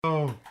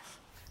Oh.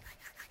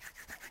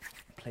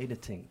 Play the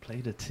ting.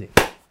 Play the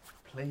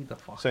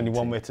fucking It's only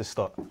one way to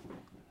start.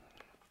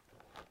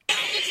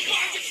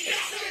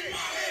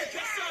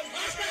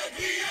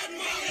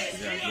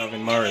 Yeah,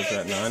 loving Mahrez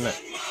right now, innit?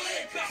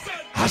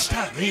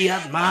 Hashtag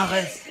Riyad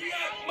Mahrez.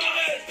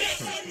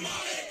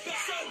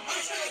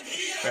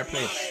 Fair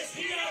play.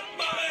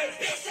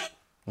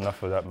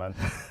 Enough of that, man.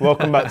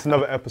 Welcome back to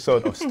another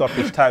episode of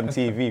Stoppage Time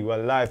TV. We're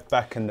live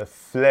back in the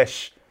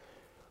flesh.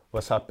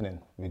 What's happening?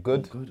 We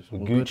good? We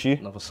Gucci?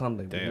 Another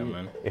Sunday. Damn,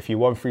 man. If you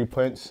won 3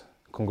 points,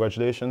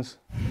 congratulations.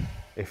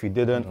 If you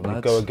didn't, we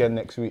lads. go again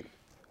next week.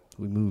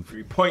 We move.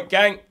 3 point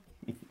gang.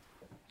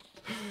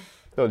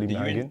 Don't leave Did me you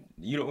hanging. win?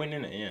 You don't win,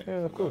 innit? Yeah. Yeah,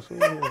 of course.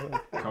 Come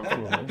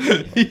on, man.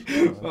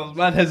 I was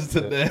mad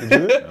hesitant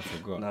there. I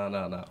forgot.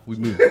 Nah. We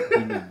move.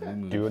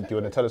 Do you want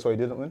to tell us why you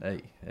didn't win?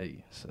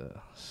 Hey.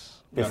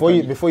 Before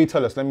you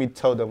tell us, let me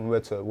tell them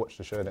where to watch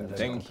the show then.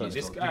 Thank you.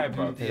 This guy,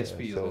 bro.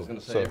 DSP, I was going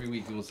to say, so- every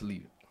week he wants to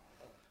leave.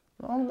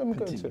 No, let me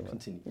go into it, man.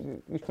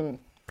 Continue.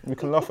 We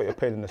can laugh at your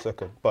pain in a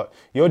second. But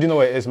you already know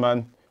what it is,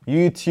 man.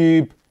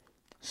 YouTube,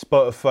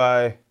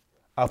 Spotify,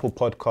 Apple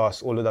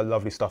Podcasts, all of that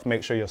lovely stuff.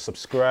 Make sure you're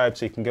subscribed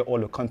so you can get all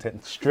the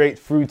content straight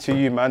through to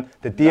you, man.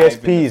 The Live in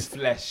the DSPs.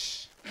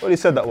 flesh. What he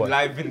said that one?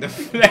 Live in the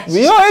flesh.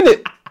 We are in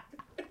it.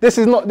 This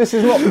is not no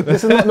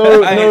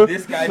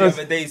This guy the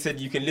other day said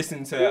you can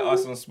listen to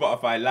us on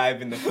Spotify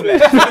live in the flesh.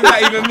 What does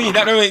that even mean?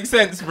 That don't make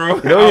sense, bro.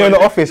 You know when you're in the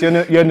office, you're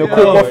in the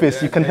court office,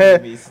 that you can makes hear,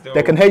 me still-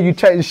 they can hear you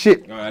chatting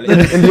shit Alright, in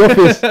the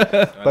office. But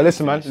let's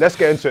listen, man, finish. let's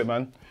get into it,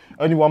 man.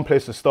 Only one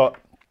place to start,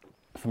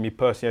 for me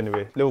personally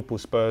anyway, Liverpool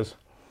Spurs,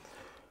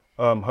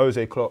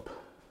 Jose Klopp.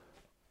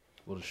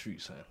 What the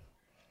street saying?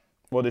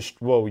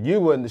 Well, you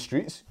were in the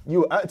streets,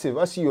 you were active.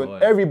 I see you Boy.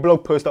 on every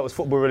blog post that was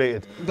football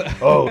related.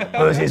 Oh,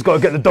 Jose's got to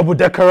get the double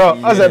decker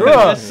out. I said,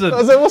 rah. Listen.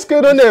 I said, what's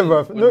going on there,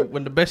 bro?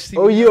 When the best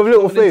team Oh, you have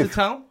little coming into faith.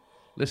 town,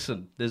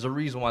 listen, there's a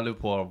reason why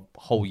Liverpool are a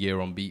whole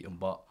year unbeaten,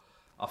 but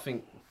I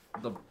think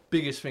the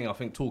biggest thing,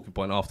 talking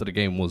point after the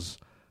game was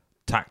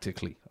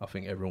tactically. I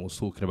think everyone was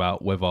talking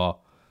about whether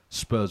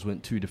Spurs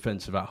went too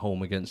defensive at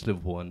home against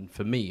Liverpool, and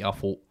for me, I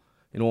thought,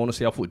 in all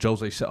honesty,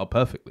 Jose set up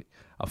perfectly.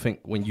 I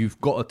think when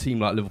you've got a team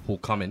like Liverpool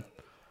coming,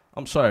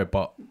 I'm sorry,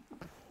 but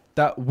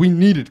that we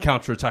needed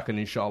counter-attacking,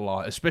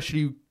 inshallah,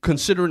 especially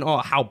considering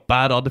how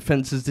bad our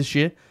defence is this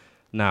year.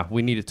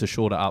 We needed to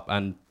shore that up.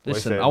 And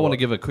listen, I want to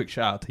give a quick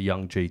shout out to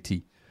young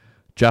JT.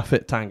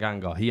 Japhet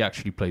Tanganga, he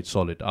actually played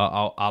solid.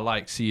 I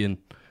like seeing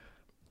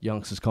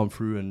youngsters come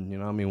through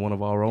and, one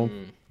of our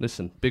own.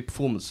 Listen, big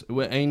performance.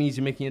 It ain't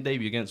easy making a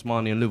debut against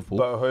Mane and Liverpool.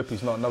 But I hope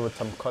he's not another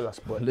Tom Collas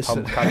boy.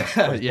 Listen. Tom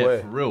Collas, Yeah,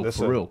 boy. for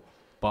Listen. real.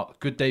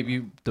 But good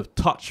debut. The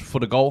touch for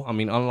the goal,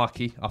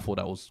 unlucky. I thought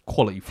that was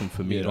quality from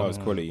Firmino. Yeah, that was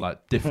quality.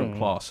 Like, different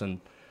class.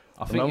 And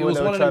I think Remember it when was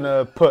they one were of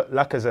trying to put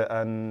Lacazette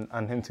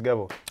and him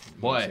together?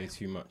 Boy. Don't say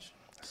too much.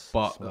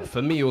 But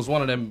for me, it was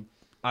one of them.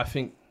 I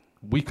think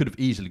we could have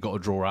easily got a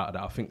draw out of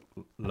that. I think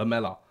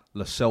Lamela,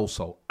 Lo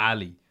Celso,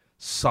 Ali,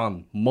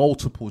 Son,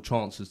 multiple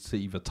chances to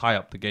either tie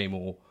up the game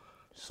or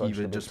Such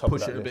even a just top of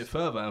push that it a bit list.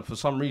 further. And for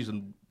some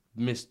reason,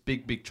 missed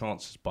big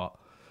chances. But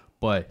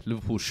boy,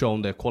 Liverpool's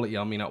shown their quality.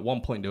 At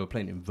one point they were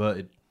playing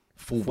inverted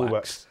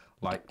fullbacks.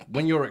 Like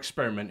when you're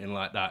experimenting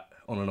like that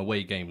on an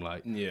away game,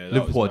 like Yeah, that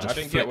Liverpool are was, just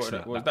I didn't get flexing.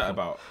 what was that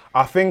about.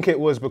 I think it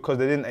was because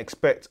they didn't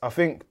expect. I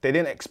think they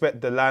didn't expect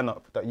the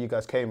lineup that you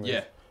guys came with.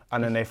 Yeah.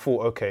 And then they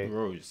thought, okay,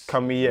 Rose.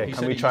 can we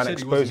try and he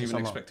expose wasn't you even somehow?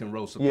 expecting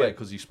Rose to Yeah. play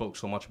because he spoke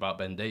so much about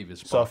Ben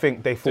Davies. So I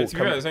think they So thought. to be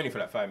fair, it was only for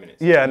like 5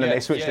 minutes. Yeah, and then Yeah, they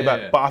switched yeah, it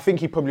back. yeah. But I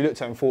think he probably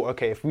looked at it and thought,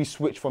 okay, if we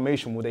switch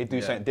formation, will they do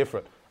Yeah. something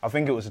different? I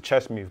think it was a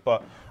chess move.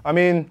 But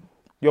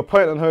your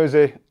point on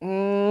Jose,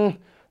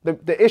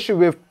 the issue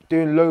with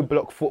doing low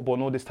block football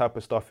and all this type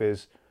of stuff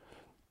is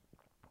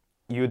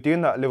you're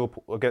doing that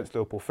against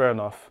Liverpool, fair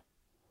enough.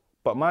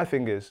 But my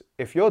thing is,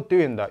 if you're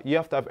doing that, you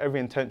have to have every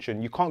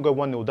intention. You can't go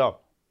 1-0 down.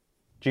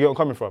 Do you get where I'm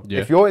coming from? Yeah.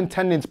 If you're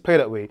intending to play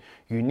that way,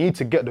 you need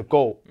to get the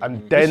goal,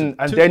 and then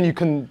you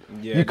can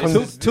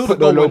Till the put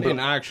goal low went block. in,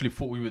 I actually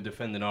thought we were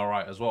defending all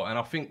right as well. And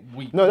I think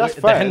No, that's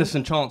the fine.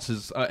 Henderson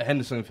chances,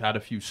 Henderson had a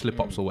few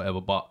slip-ups or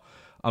whatever, but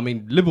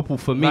Liverpool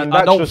for me, Van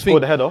I Dijk don't just think,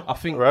 scored the header, I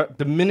think right?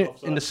 the minute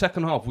in the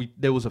second half,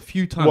 there was a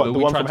few times What, where the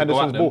we one tried from to go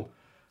at Henderson's them. ball?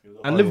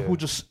 And Liverpool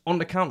just, on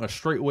the counter,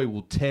 straight away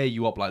will tear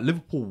you up. Like,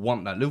 Liverpool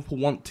want that. Liverpool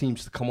want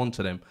teams to come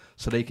onto them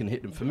so they can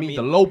hit them. For me,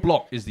 the low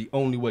block is the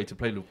only way to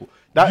play Liverpool.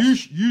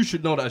 You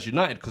should know that as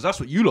United, because that's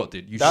what you lot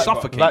did. You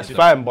suffocated That's them.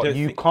 fine, but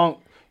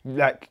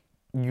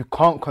you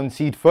can't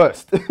concede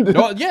first.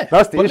 No, yeah,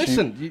 that's the but issue.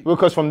 listen,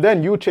 because from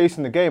then you're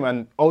chasing the game,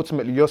 and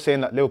ultimately you're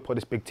saying that Liverpool,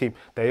 this big team,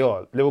 they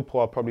are.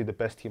 Liverpool are probably the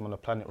best team on the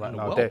planet right the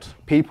now. world.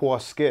 People are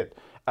scared,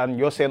 and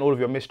you're saying all of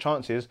your missed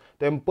chances.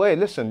 Then, boy,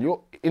 listen,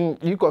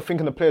 you've got to think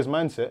in the player's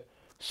mindset.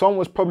 Someone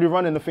was probably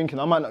running and thinking,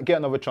 I might not get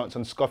another chance,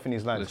 and scuffing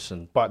his lines.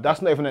 Listen, but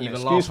that's not even an even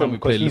excuse last for him, time we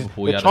because played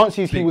Liverpool, he the had a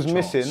chances he big was chance.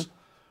 missing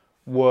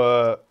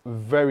were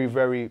very,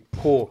 very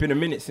poor. Been a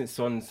minute since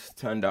Son's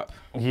turned up.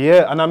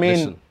 Yeah, and I mean,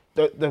 Listen.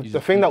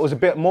 the thing that was a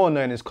bit more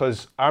annoying is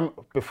because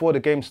before the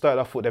game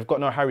started, I thought they've got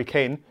no Harry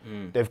Kane.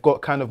 They've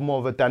got kind of more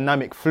of a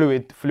dynamic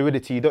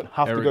fluidity. You don't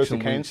have to go to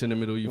Kane. In the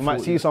middle, you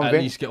might see something.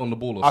 At least get on the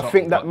ball or I something.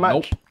 think that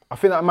match. Nope. I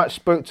think that match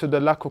spoke to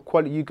the lack of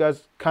quality you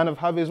guys kind of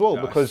have as well.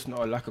 No, because it's not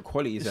a lack of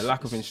quality, it's a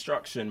lack of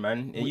instruction,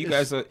 man.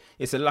 And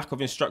it's a lack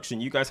of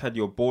instruction. You guys had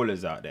your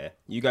ballers out there.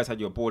 You guys had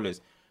your ballers.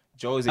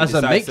 Jose as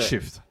a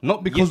makeshift,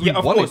 not because we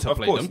wanted to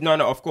play them.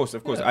 No, of course.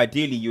 Yeah.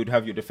 Ideally, you'd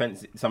have your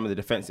some of the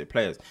defensive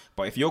players.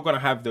 But if you're gonna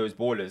have those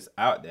ballers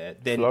out there,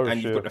 then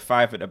and you've got the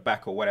 5 at the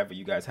back or whatever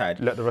you guys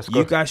had, let the rest go.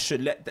 You guys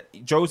should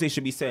Jose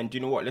should be saying, do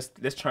you know what?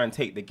 Let's try and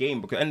take the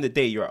game, because at the end of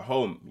the day, you're at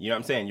home. You know what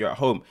I'm saying? You're at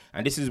home,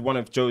 and this is one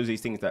of Jose's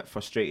things that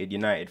frustrated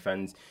United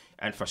fans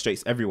and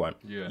frustrates everyone.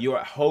 Yeah. You're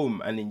at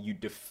home and then you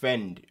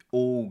defend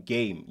all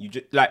game. You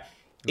just like.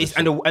 It's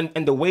and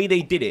the way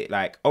they did it,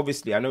 like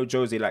obviously I know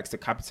Jose likes to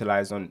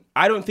capitalize on.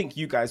 I don't think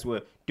you guys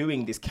were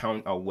doing this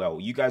counter well.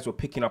 You guys were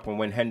picking up on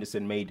when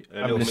Henderson made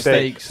a little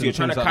mistake. So you're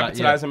trying to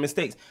capitalize on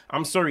mistakes.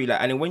 I'm sorry, like,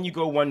 and then when you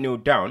go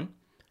 1-0 down,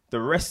 the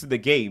rest of the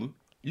game,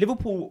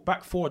 Liverpool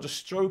back four are just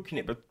stroking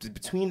it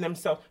between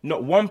themselves.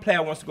 Not one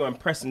player wants to go and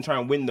press and try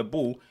and win the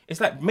ball.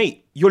 It's like,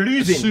 mate, you're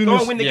losing. Go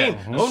and win the game.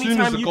 As soon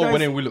as the goal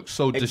went in, we looked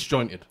so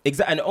disjointed.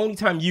 Exactly, and the only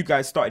time you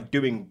guys started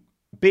doing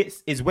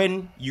bits is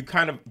when you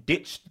kind of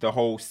ditched the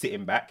whole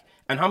sitting back.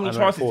 And how many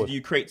chances did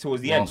you create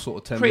towards the end?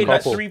 Sort of create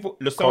like 3, 4.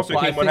 Lo Celso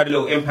came on, had a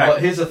little impact.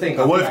 But here's the thing.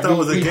 What if that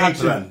was a game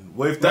plan?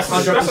 What if that's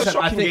a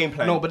shocking game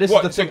plan? No, but this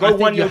is the thing. Go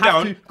 1-0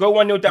 down, go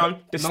 1-0 down,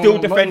 to still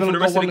defend for the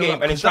rest of the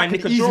game, and then try and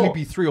nick a draw. Easily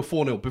be 3 or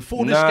 4-0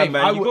 before this game.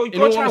 Man, I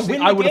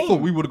would have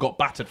thought we would have got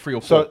battered 3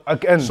 or 4. So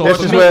again,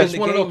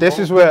 this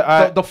is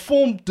where the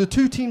form the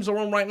two teams are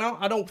on right now.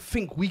 I don't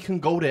think we can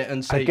go there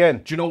and say,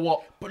 again, do you know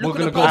what? We're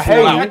going to go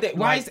full out.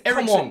 Why is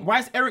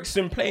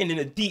Eriksen playing in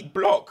a deep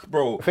block,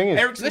 bro?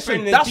 Eriksen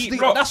playing in a deep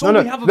block. That's all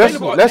we have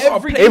available.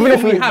 Even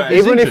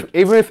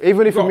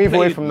if we move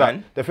away from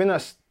that, the thing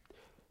that's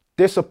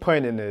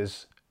disappointing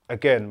is,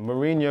 again,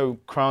 Mourinho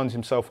crowns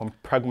himself on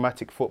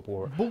pragmatic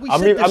football. We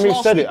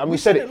said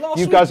it.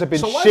 You guys have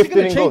been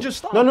shifting in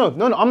goals. No.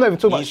 I'm not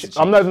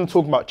even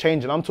talking about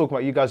changing. I'm talking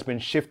about you guys have been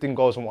shifting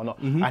goals and whatnot.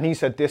 And he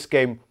said this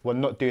game we're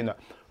not doing that,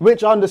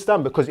 which I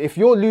understand, because if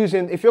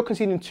you're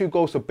conceding 2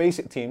 goals to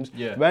basic teams,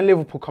 when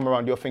Liverpool come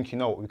around, you're thinking,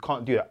 no, we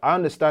can't do that. I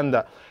understand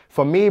that.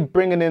 For me,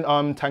 bringing in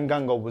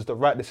Tanganga was the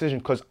right decision,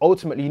 because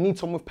ultimately you need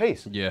someone with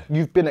pace. Yeah.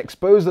 You've been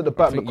exposed at the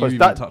back because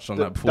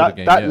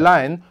that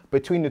line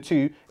between the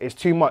two is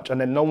too much,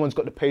 and then no one's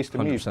got the pace to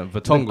move. The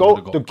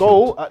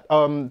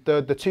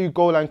the 2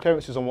 goal line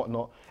clearances and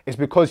whatnot is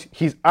because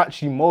he's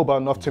actually mobile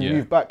enough to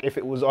move back. If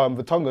it was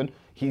Vertonghen,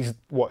 he's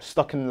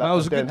stuck in that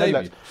was a good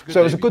debut.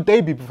 So it was a good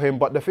debut for him.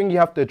 But the thing you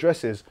have to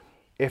address is,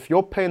 if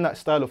you're playing that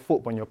style of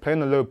football, when you're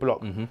playing a low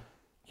block,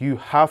 you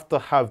have to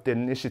have the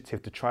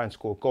initiative to try and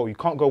score a goal. You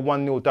can't go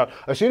 1-0 down.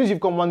 As soon as you've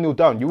gone 1-0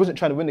 down, you wasn't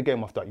trying to win the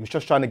game after that. You was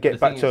just trying to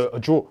get back to a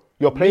draw.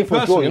 You're playing for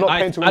a draw. You're not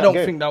playing to win the game. I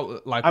don't think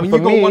that, like, when you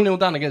go 1-0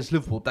 down against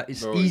Liverpool, that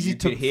it's easy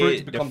for it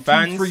to become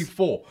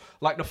 2-3-4.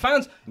 Like, the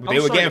fans, they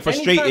were getting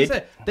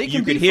frustrated.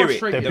 You could hear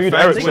it. They booed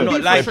Eriksen.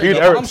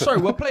 I'm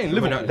sorry, we're playing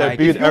Liverpool.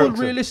 If you're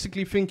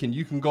realistically thinking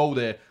you can go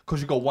there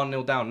because you go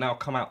 1-0 down, now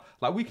come out.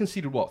 Like, we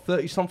conceded,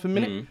 30-something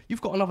minutes?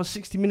 You've got another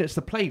 60 minutes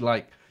to play.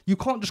 Like, you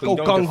can't just go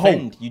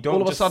gung-ho. You don't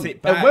all of a just sudden.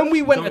 sit back. And when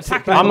we went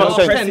attacking, I'm not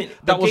saying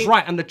that was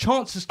right, and the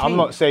chances came. I'm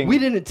not saying we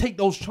didn't take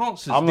those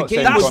chances.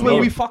 That's where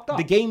we fucked up.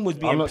 The game was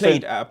being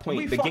played at a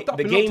point.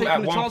 The game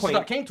at one point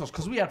that came to us,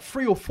 because we had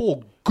 3 or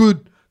 4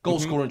 good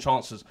goal-scoring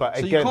chances. But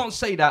so again, you can't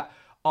say that,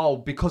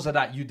 because of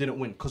that you didn't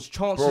win, because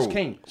chances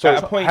came. So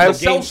at a point, how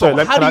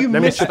do you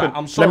miss that?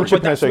 I'm sorry,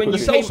 but that's when you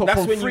came out.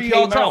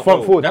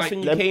 That's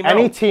when you came out.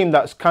 Any team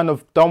that's kind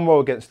of done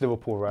well against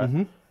Liverpool,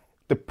 right?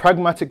 The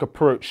pragmatic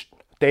approach,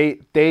 they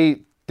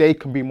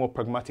can be more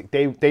pragmatic.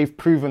 They've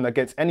proven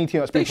against any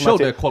team that's been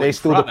pragmatic, they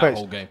still the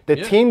pace. The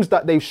teams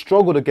that they've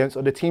struggled against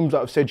are the teams that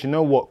have said, you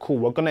know what, cool,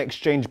 we're gonna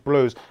exchange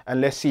blows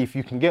and let's see if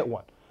you can get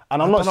one.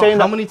 And I'm not saying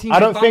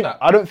that.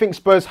 I don't think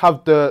Spurs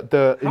have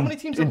the how many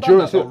teams have done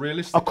that, though,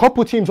 realistically? A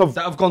couple teams that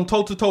have gone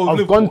toe to toe.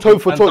 Have gone toe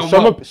for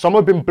toe. Some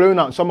have been blown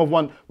out. Some have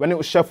won. When it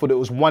was Sheffield, it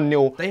was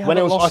 1-0. When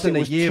it was us, it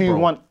was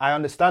 2-1. I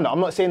understand that. I'm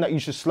not saying that you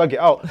should slug it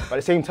out, but at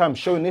the same time,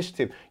 show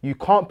initiative. You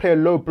can't play a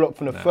low block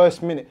from the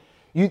first minute.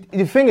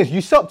 The thing is,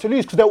 you set up to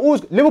lose,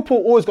 because Liverpool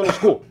always going to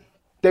score.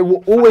 They were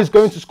always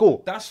going to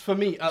score. That's for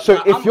me.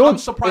 So if you're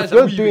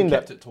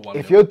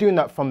doing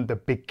that from the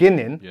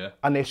beginning,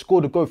 and they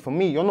scored a goal, for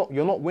me, you're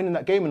not winning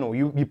that game and all.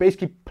 You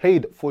basically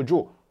played for a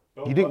draw.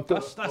 You didn't.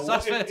 That's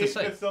fair to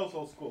say. If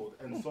Celso scored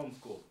and Son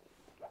scored,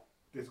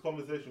 this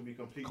conversation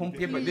would be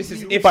completely but this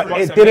is but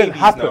it didn't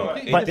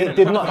happen. But it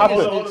did not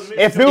happen.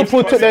 If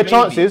Liverpool took their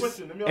chances,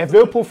 if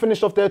Liverpool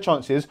finished off their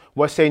chances,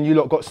 we're saying you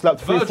lot got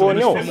slapped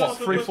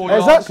 3-4-0.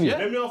 Exactly.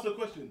 Let me ask a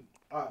question.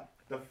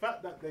 The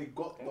fact that they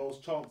got those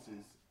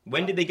chances.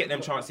 When did they get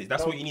them chances?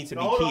 That's what you need to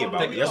be key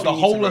about. That's the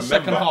whole of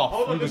second half.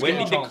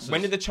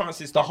 When did the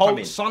chances start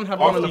coming? Son had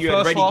one in the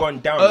first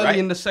half. Early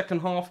in the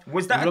second half.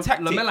 Was that a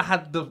tactic? Lamela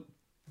had the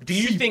Do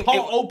you think part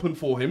it- open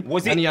for him?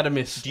 Was it? And he had a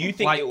miss. Do you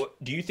think? Like,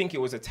 Do you think it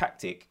was a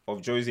tactic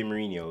of Jose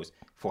Mourinho's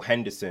for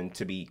Henderson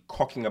to be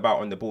cocking about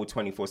on the ball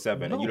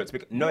 24/7 and you don't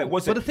speak? No, it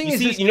wasn't. But the thing You is,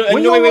 see, is you know,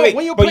 when no, you're- wait,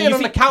 when you're but playing you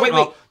on see- the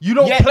counter, you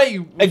don't play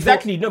for-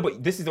 exactly. No,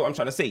 but this is what I'm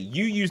trying to say.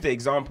 You use the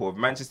example of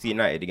Manchester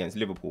United against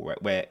Liverpool,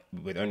 right? Where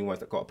we're the only ones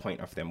that got a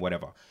point off them,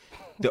 whatever.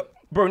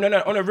 Bro,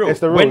 no, on a real. It's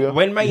the rule,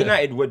 when Man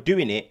United were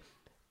doing it,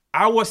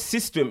 our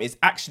system is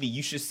actually,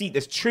 you should see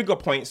there's trigger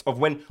points of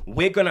when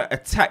we're going to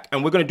attack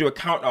and we're going to do a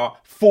counter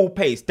full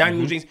pace.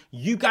 Daniel James,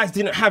 you guys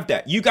didn't have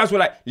that. You guys were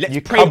like, let's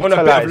You play on a bit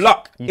of capitalise.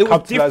 luck. You It was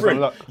capitalise on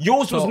different. luck.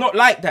 Yours was not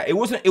like that. It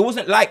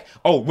wasn't like,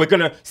 oh, we're going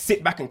to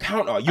sit back and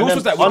counter. Yours then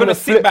was like, we're on going to the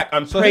sit flip- back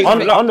and play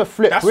on the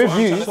flip, That's with what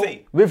I'm you, trying to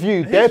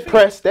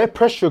say. their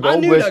press trigger I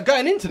knew was that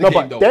going into the no,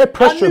 game, but though. their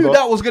press I knew trigger.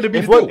 that was gonna be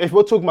if the we're, deal. if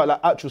we're talking about like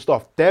actual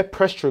stuff, their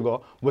press trigger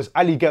was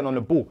Ali getting on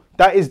the ball.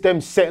 That is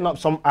them setting up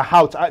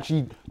how to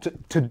actually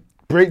to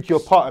break you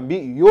apart and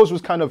beat you. Yours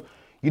was kind of,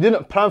 you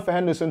didn't plan for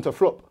Henderson to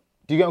flop.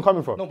 Do you get where I'm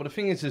coming from? No, but the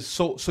thing is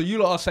so you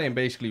lot are saying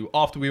basically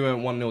after we went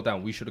 1-0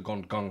 down, we should have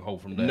gone gung ho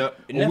from there. No, Or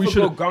never we go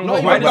should gung-ho. no,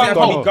 Why not does it have to be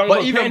gung-ho. gung-ho?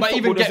 But even Playing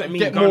football get doesn't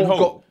mean more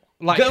gung-ho.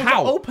 like Go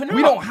how open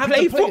we up, don't have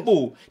play the players.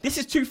 football. This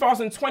is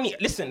 2020.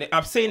 Listen,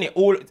 I'm saying it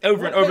all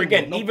over and over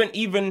again.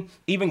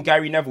 Even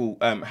Gary Neville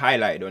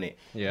highlighted on it.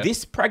 Yeah.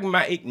 This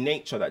pragmatic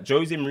nature that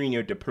Jose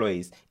Mourinho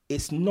deploys,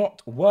 it's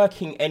not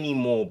working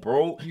anymore,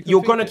 bro.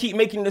 You're gonna keep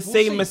making the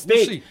same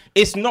mistake. see.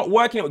 It's not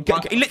working.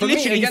 But for me, Literally,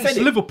 he against said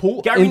it.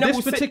 Liverpool Gary in Neville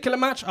this said- particular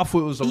match, I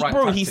thought it was the right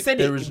Bro, tactic. he said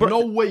it, There is bro.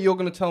 no way you're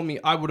going to tell me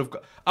I would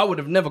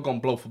have never gone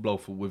blow for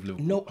blow with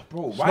Liverpool. No,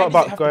 bro. It's not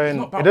about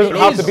going. It doesn't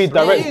have to be It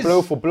direct is.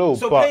 blow for blow.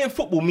 So but playing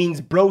football means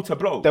blow to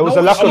blow. There was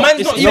a lack of-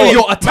 man's not Either saying-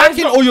 you're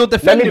attacking man's or you're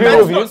defending. be man's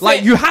real with not you.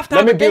 like you have to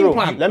Let have me a be game real.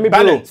 plan. Let me be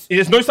real. balance.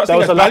 There's no such There thing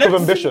was as a lack of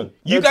balance. ambition.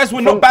 You guys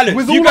were not balanced.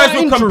 With You all guys our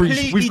were injuries,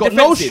 completely we've got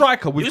no defensive.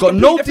 striker, You we've was got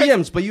no completely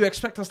defensive. DMs, but you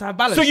expect us to have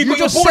balance. So you got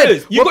your just ballers.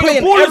 said You we're got your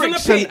playing ballers on the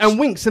Eriksen pitch. and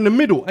Winks in the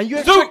middle, and you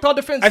So- expect our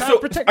defense and to so-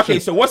 have protection. Okay,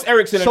 so what's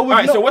Eriksen? So All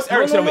right, so what's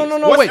Eriksen and Winks?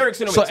 What's wait.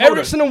 Eriksen and So Winks? Hold on.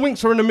 Eriksen and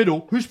Winks are in the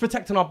middle. Who's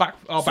protecting our back?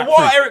 So what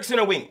are Eriksen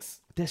and Winks?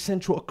 They're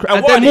central. And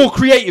And what they're are more they?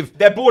 creative.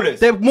 They're ballers.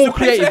 They're more So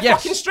play creative, to their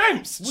yes. fucking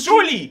strengths.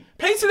 Surely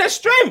play to their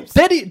strengths.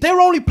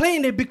 They're only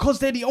playing there because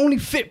they're the only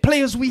fit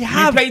players we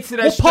have. You play to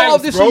their What strengths, part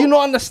of this bro. are you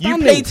not understanding?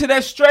 You play to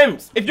their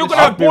strengths. If you're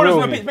gonna I'll have be ballers real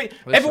on the with pitch,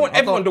 Listen, everyone.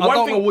 I don't The know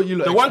one what you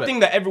lot thing. The one expect. thing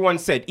that everyone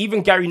said,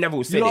 even Gary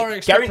Neville said You lot are it.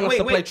 expecting us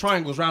to play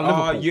triangles around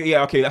Liverpool.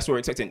 Yeah, okay, that's what we're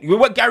expecting.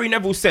 What Gary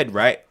Neville said,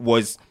 right,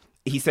 was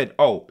he said,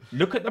 "Oh,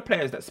 look at the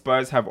players that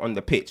Spurs have on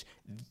the pitch.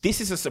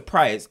 This is a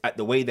surprise at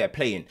the way they're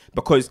playing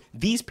because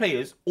these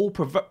players all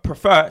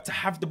prefer to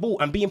have the ball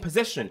and be in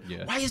possession.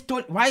 Yeah. Why is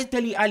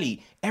Dele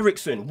Alli,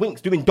 Eriksen,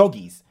 Winks doing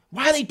doggies?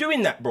 Why are they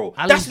doing that, bro?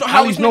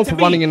 Ali's known for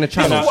running in the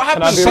channel. This is what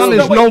Can I happens. be Son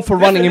real? is known for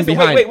running in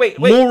behind. Wait.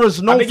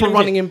 Mora's known I beg for you,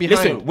 running in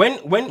behind.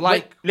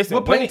 Listen, listen,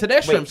 we're playing to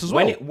their strengths as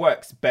well. When it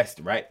works best,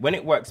 right? When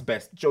it works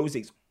best,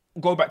 Jose's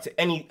go back to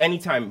any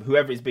time,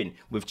 whoever it's been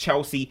with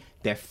Chelsea,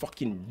 they're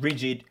fucking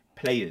rigid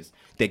players.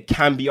 They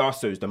can be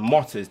Arsos, the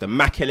Motters, the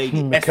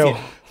Makelele, Mikel.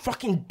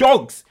 fucking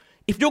dogs.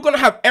 If you're gonna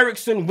have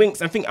Eriksen,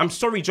 Winks, and think, I'm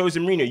sorry, Jose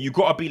Mourinho, you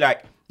gotta be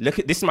like, look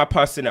at this is my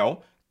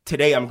personnel.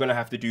 Today I'm gonna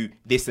have to do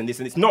this and this,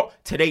 and it's not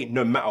today.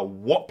 No matter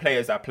what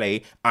players I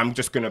play, I'm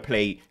just gonna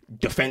play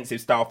defensive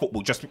style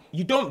football. Just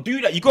you don't do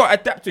that. You gotta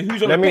adapt to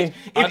who's on Let the me- pitch.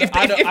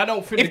 I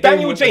don't think the if game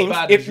Daniel went as James,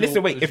 bad if as you-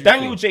 listen, wait, as if you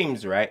Daniel think.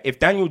 James, right, if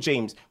Daniel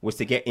James was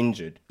to get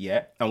injured,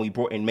 yeah, and we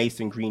brought in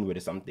Mason Greenwood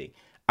or something.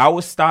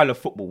 Our style of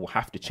football will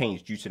have to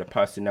change due to the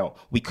personnel.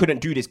 We couldn't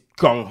do this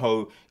gung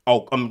ho,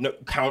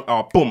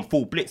 counter, boom,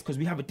 full blitz because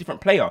we have a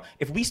different player.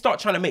 If we start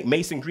trying to make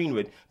Mason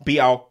Greenwood be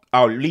our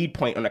lead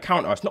point on the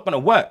counter, it's not going to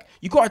work.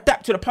 You got to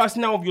adapt to the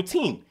personnel of your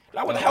team.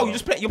 Like what the hell? You're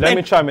Let playing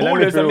me chime in. Let me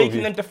ballers be and real making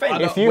with them you.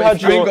 defend. If you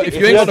had your, if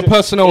you ain't got the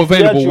personnel if you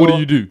had available, what do your-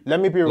 you do? Let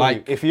me be real. Like,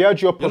 With you. If you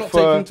had your You're not taking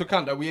preferred, into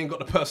account that we ain't got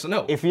the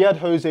personnel. if you had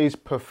Jose's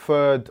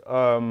preferred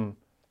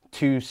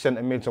two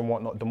centre mids and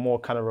whatnot, the more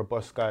kind of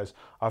robust guys,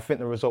 I think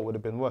the result would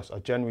have been worse. I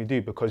genuinely do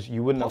because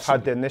you wouldn't have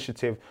had the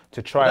initiative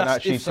to try and That's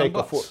actually ifs and take a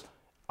buts. foot.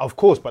 Of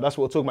course, but that's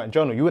what we're talking about in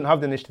general. You wouldn't have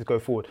the initiative to go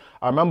forward.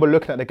 I remember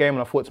looking at the game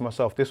and I thought to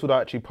myself, this would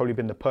have actually probably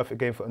been the perfect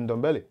game for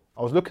Ndombele.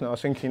 I was looking at it, I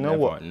was thinking, you know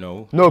what?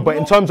 No. But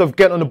in terms of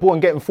getting on the ball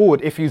and getting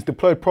forward, if he's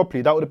deployed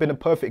properly, that would have been a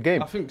perfect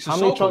game. I think How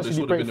many Sissoko chances this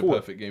did you would have break been the forward?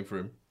 perfect game for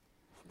him.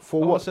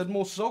 For I what? said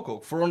more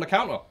Sissoko for on the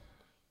counter.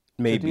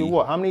 To Maybe. do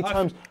what? How many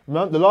times?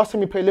 Remember, the last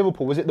time we played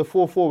Liverpool, was it the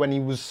 4-4 when he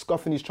was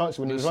scuffing his chances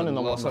when he was running? The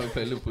and last time whatnot?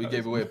 we played Liverpool, he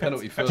gave away a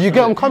penalty first. Do you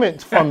get what I'm coming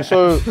from?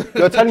 So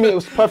you're telling me it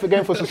was a perfect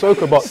game for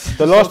Sissoko, but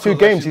the last two Sissoko's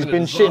games actually he's been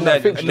been a shit in that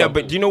disaster. fixture. No,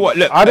 but do you know what?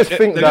 Look, I just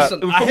think that-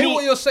 Listen, I for hear me,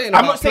 what you're saying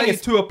I'm about not saying playing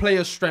it's to a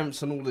player's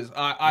strengths and all this.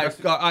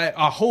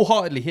 I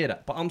wholeheartedly hear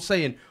that. But I'm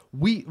saying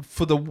we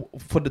for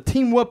the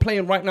team we're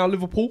playing right now,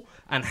 Liverpool,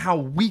 and how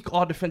weak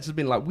our defense has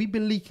been. Like we've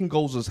been leaking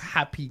goals as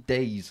happy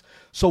days.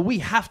 So we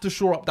have to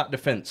shore up that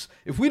defense.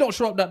 If we don't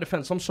shore up that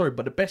defense, I'm sorry,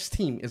 but the best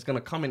team is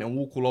gonna come in and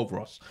walk all over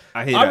us.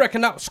 I hear that.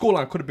 reckon that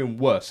scoreline could have been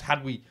worse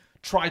had we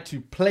tried to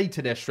play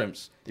to their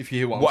strengths. If you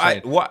hear what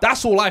I'm saying,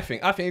 that's all I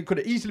think. I think it could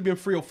have easily been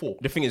 3 or 4.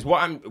 The thing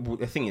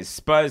is,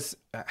 Spurs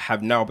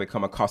have now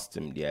become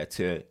accustomed,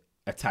 to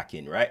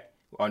attacking, right?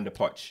 under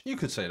Poch. You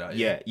could say that.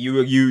 Yeah, you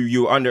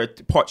were under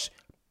Poch,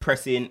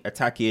 pressing,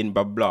 attacking,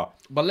 blah blah.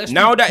 But let's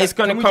now that it's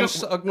gonna can come. we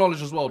just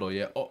acknowledge as well, though,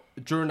 yeah.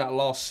 During that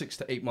last 6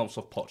 to 8 months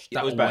of Poch, that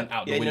It was all bad. went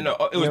out the Yeah, window.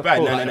 no, it was Yeah, bad.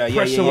 of No, course. no, yeah,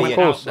 Pressure yeah, went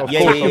yeah. out. Of That course, Yeah,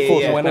 attacking yeah,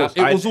 football yeah, went yeah. out.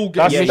 It was all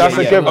good. That's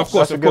a given. Of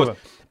course, That's a of course.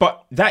 given.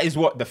 But that is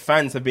what the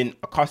fans have been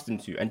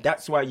accustomed to, and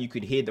that's why you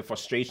could hear the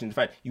frustration. The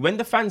fan when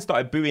the fans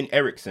started booing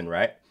Eriksen,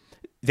 right?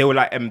 They were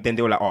like, then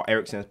they were like, "Oh,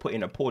 Eriksen has put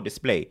in a poor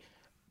display."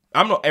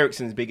 I'm not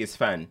Eriksen's biggest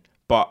fan,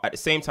 but at the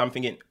same time,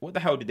 thinking, what the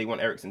hell did they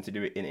want Eriksen to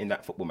do in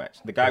that football match?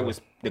 The guy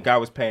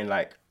was playing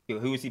like.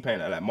 Who was he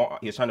playing like?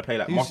 He was trying to play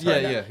like Motta. Yeah,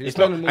 and yeah. that. He was It's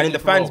not, playing and more then the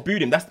control. fans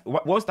booed him.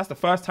 That's the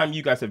first time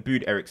you guys have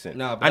booed Eriksen.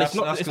 Nah, but and that's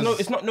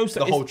it's not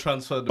the whole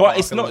transfer. But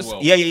it's debacle not. as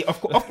well. Yeah.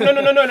 Of course.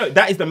 No.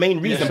 That is the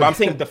main reason. But I'm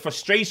saying the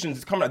frustrations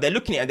is coming out. They're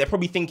looking at it and they're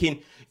probably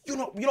thinking, you're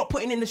not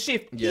putting in the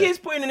shift. Yeah. He is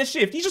putting in the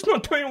shift. He's just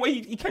not doing what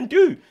he can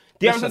do.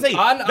 Do you know what I'm saying?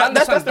 I That's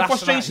understand the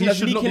frustration he that's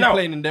should not leaking be out.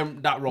 playing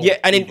in that role. Yeah,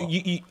 and either.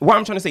 then what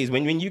I'm trying to say is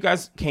when you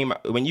guys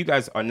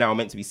are now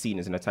meant to be seen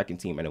as an attacking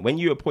team, and when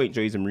you appoint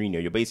Jose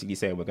Mourinho, you're basically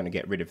saying we're going to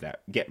get rid of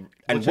that.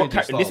 And changing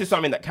this styles. is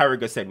something that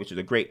Carragher said, which is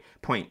a great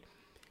point.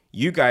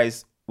 You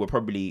guys were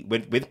probably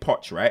with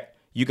Poch, right?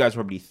 You guys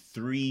were probably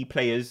 3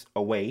 players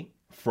away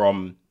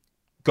from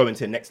going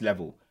to the next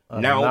level.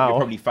 Now you're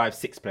probably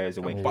 5-6 players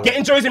away.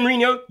 Getting Jose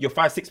Mourinho, you're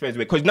 5-6 players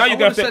away because now you're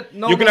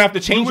gonna have to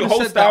change your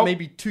whole style. That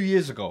maybe 2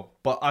 years ago,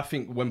 but I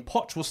think when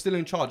Poch was still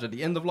in charge at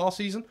the end of last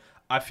season,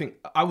 I think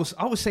I was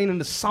saying in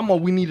the summer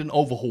we need an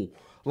overhaul.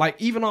 Like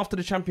even after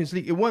the Champions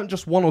League, it weren't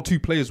just 1 or 2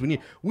 players we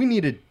need. We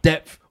needed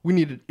depth. We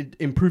needed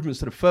improvements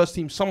to the first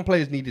team. Some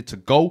players needed to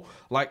go.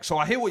 Like so,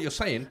 I hear what you're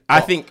saying. I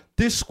think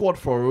this squad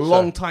for a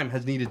long time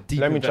has needed deep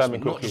let me chime in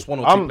investment, not quickly. just 1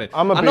 or 2 players.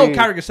 I'm a I know big-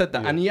 Carragher said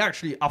that, and he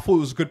actually I thought it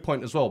was a good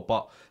point as well.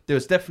 But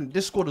there's definitely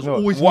this squad has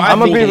always. what I'm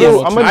gonna think be he is-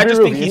 real. I'm I gonna be just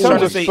real. think In he's terms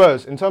trying of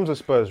to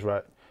say- Spurs,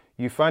 right?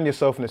 You find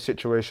yourself in a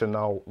situation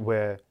now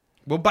where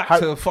We're back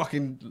to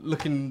fucking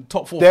looking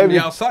top 4 There from the we-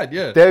 outside.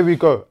 Yeah. there we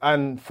go.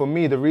 And for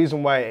me, the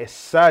reason why it's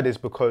sad is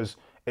because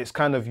it's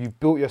kind of you've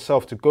built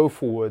yourself to go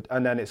forward,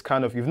 and then it's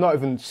kind of it's not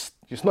even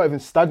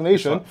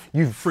stagnation. like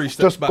You've 3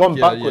 steps just back. gone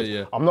Yeah, backwards.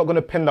 yeah. I'm not going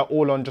to pin that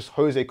all on just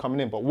Jose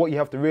coming in, but what you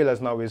have to realize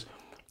now is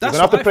That's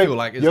you're what gonna have to I play. feel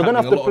like is You're gonna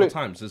happening have a to lot of play. the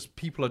times. Is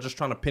people are just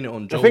trying to pin it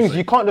on The Jose. thing is,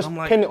 you can't just I'm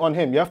like, pin it on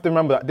him. You have to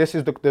remember that this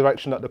is the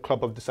direction that the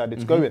club have decided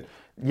to go in.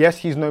 Yes,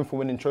 he's known for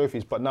winning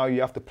trophies, but now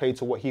you have to play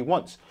to what he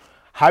wants.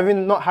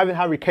 Not having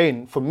Harry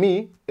Kane for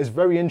me is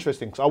very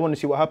interesting because I want to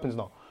see what happens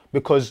now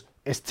because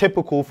it's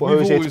typical for We've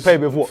Jose to always- play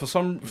with what for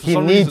some he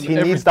reason,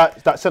 needs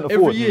that centre Every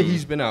forward. year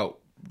he's been out,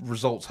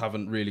 results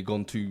haven't really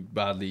gone too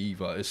badly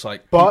either. It's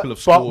like But people have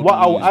scored. what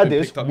I will he's add been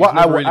is picked up. He's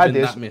never really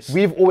been that missed.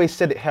 we've always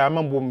said it here. I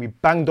remember when we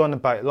banged on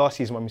about it last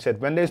season when we said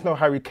when there's no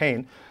Harry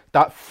Kane,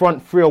 that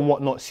front three and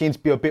whatnot seems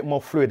to be a bit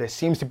more fluid. There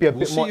seems to be a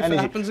bit see more if it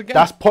energy. happens again.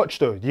 That's Poch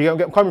though. You get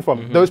where I'm coming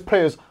from. Those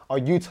players are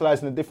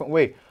utilised in a different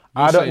way.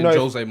 You're I don't saying know.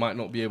 Jose might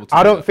not be able to.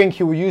 I do don't that. think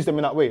he will use them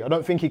in that way. I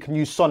don't think he can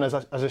use Son as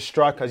a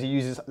striker as he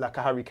uses like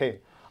a Harry Kane.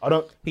 I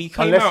don't. He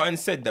came unless- out and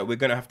said that we're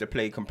gonna have to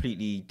play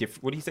completely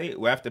different. What did he say?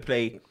 We have to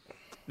play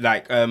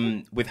like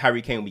with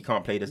Harry Kane. We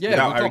can't play this Yeah,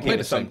 without we Harry can't play Kane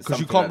the or some- same because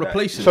you something can't like that.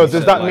 replace him. So He does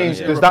said, that like, mean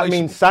yeah, does that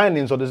mean replace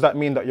signings or does that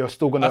mean that you're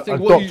still going I to think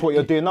adopt what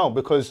you're doing now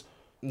because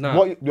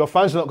Nah. your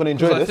fans are not going to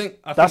enjoy Because this?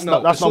 I think That's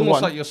no, that's it's number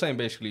almost one. like you're saying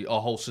basically our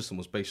whole system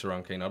was based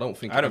around Kane. I don't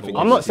think. I don't it think ever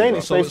it I'm was. not saying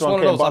it's So based So on one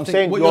of Kane, those, but I I'm think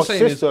saying what your you're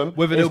saying is system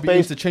whether is they'll be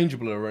based.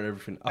 interchangeable or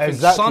everything. I think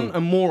Exactly. Son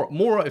and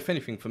Mora, if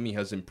anything, for me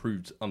has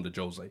improved under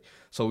Jose.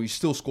 So he's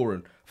still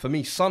scoring. For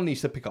me, Son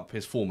needs to pick up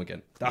his form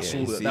again. That's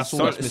Yeah, all. he's- That's all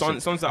Son- that's missing.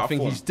 Son's out I of think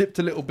form. he's dipped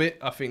a little bit.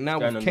 I think now Down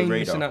with on the Kane radar.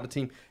 missing out the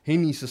team, he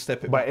needs to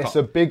step it But back it's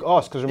up. a big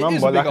ask because It is a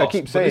remember, big like I ask,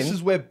 keep but saying, this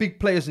is where big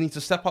players need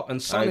to step up,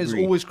 and Son is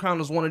agree. always crowned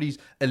as one of these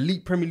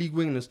elite Premier League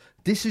winners.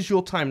 This is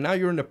your time. Now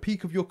you're in the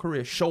peak of your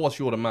career. Show us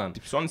you're the man.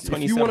 Son's If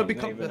 27, you want to not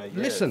become, even a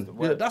year, listen, it's the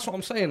word. that's what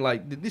I'm saying.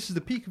 Like this is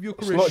the peak of your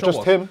career. not Show just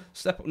us. him.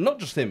 Step up. Not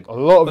just him. A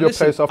lot of But your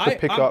players have to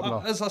pick up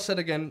now. As I said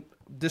again,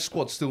 this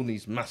squad still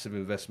needs massive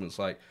investments.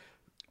 Like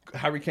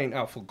Harry Kane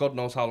out for God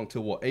knows how long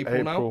till what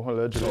April now.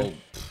 allegedly.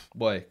 So,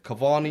 boy,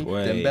 Cavani,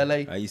 Boy,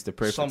 Dembele. I used to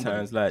pray somebody. for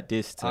times like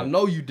this. I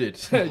know you did.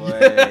 Boy.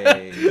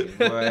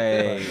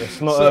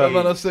 It's not. So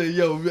man, I say,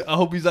 yo, I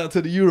hope he's out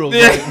to the Euros.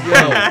 Like,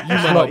 yo,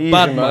 you man not are easy,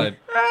 bad, man. man.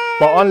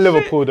 But on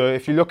Liverpool though,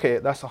 if you look at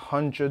it, that's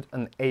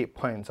 108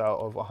 points out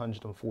of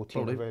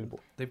 114 Bro, available.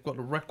 They've got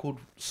the record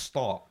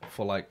start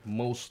for like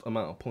most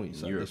amount of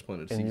points at this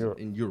point of the In season Europe.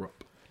 in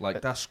Europe.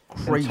 Like that's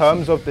crazy. In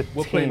terms of the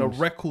We're playing a teams,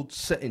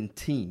 record-setting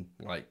team.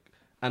 Like,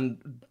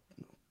 and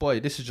boy,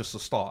 this is just a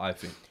start. I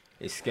think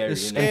It's scary.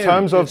 it's innit? scary. In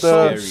terms of It's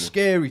so the-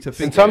 scary to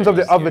think. in terms of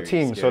the Scary, other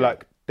teams, so scary.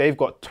 like they've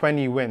got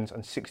 20 wins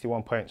and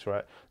 61 points,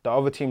 right? The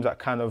other teams that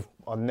kind of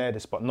are near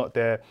this but not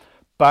there.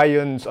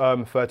 Bayern's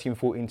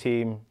 13-14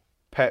 team,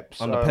 Pep's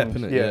Under Pep,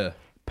 innit? Yeah.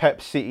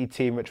 Pep's City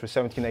team, which was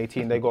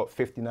 17-18, they got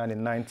 59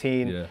 in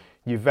 19. Yeah.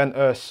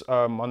 Juventus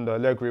under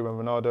Allegri when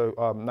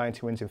Ronaldo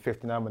 90 wins in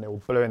 59 when they were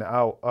blowing it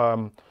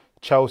out.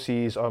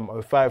 Chelsea's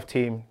 05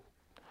 team.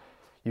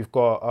 You've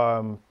got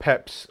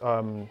Pep's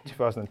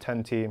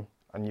 2010 team,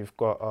 and you've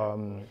got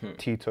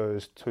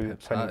Tito's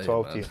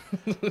 2012 Pep's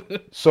team.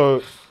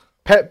 So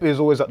Pep is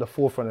always at the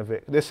forefront of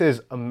it. This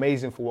is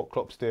amazing for what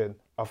Klopp's doing.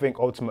 I think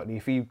ultimately,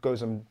 if he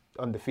goes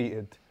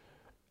undefeated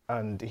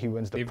and he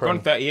wins the They've Prem,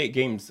 gone 38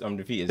 games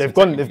undefeated. they've so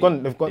gone.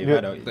 technically Yeah,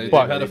 had a- They've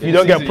but had a you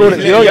don't get season.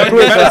 prudence. You don't get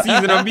They've had a prudence.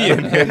 season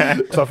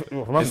unbeaten. So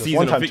remember, season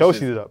one of time fixtures. Chelsea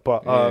did that,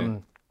 but Yeah.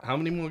 How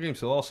many more games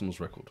till Arsenal's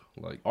record?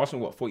 Like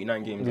Arsenal, what,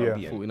 49 games Yeah.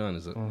 unbeaten? 49,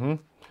 is it?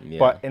 Yeah.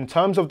 But in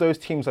terms of those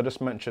teams I just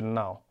mentioned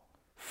now,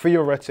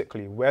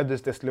 theoretically, where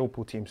does this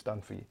Liverpool team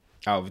stand for you?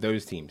 out of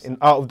those teams.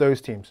 Out of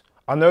those teams,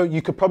 I know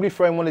you could probably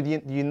throw in one of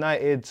the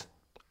United,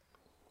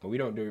 But we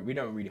don't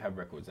really have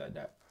records like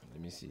that.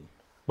 Let me see.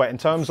 but in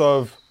terms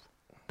of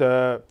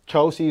the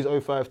Chelsea's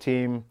 05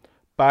 team,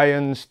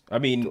 Bayern's, I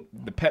mean,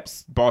 the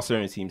Pep's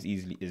Barcelona teams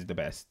easily is the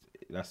best.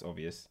 That's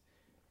obvious.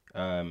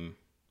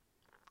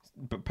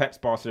 But Pep's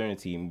Barcelona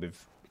team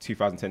with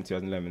 2010,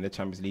 2011, they're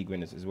Champions League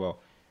winners as well.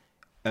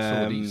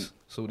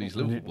 So these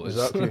Liverpool boys.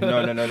 Exactly.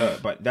 No.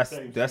 But that's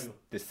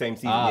the same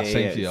season.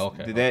 Same yeah. season,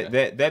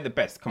 okay, They're the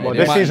best. Come Well, on.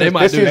 this might- season, they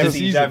might this do it season, this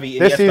season.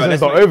 this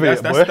season's not over yet,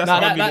 boy. That's Nah,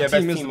 probably that their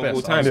team best is team the of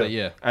all best. time. I'd say,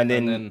 yeah. And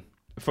then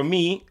for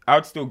me, I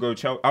would still go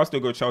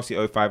Chelsea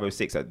 05,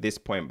 06 at this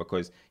point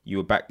because you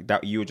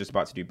were just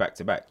about to do back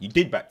to back. You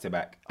did back to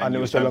back, And it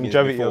you was were the champions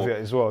longevity before. of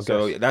it as well, I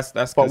So guess.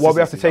 that's. But what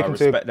we have to consistency. take I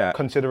into respect that.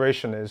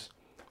 consideration is,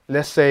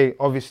 let's say,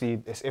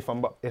 obviously, it's ifs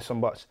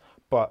and buts,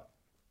 but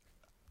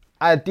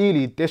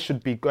ideally, this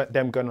should be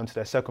them going on to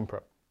their second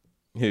prep.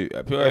 Who?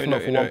 If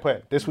not for 1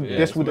 point. This would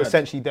it's mad.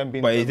 essentially then be.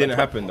 But it didn't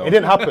happen though. It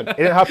didn't happen. It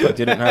didn't happen.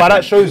 didn't But happen.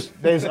 that shows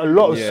there's a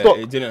lot of Yeah, stock.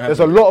 it didn't There's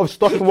a happen. lot of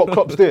stock in what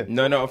Klopp's doing.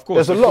 No, of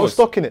course. There's a lot of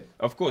stock in it.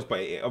 Of course, but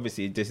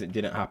obviously it just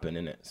didn't happen,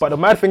 innit? But the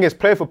mad thing is,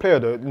 player for player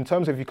though, in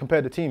terms of if you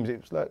compare the teams,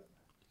 it's like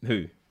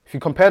Who? if you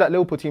compare that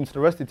Liverpool team to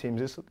the rest of the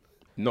teams, it's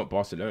Not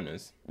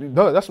Barcelona's.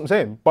 no, that's what I'm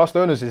saying.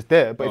 Barcelona's is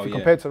there, but Oh, if you yeah.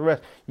 compare it to the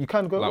rest, you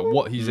can't go. Like "Oh."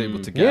 what he's able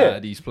to get Yeah. out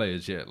of these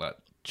players, yeah. Like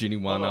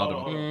Gini Hold on,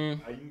 Wijnaldum. hold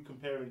on. Are you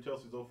comparing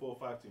Chelsea's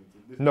 04-05 team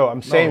to this? No,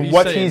 I'm saying he's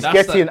what saying he's that's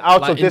getting the- out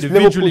like of this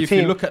individually, Liverpool if you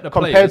team look at the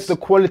compared players, to the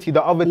quality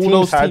that other all teams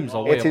those had. teams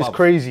are way It is above.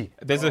 crazy.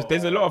 There's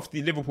a lot of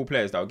the Liverpool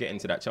players that will get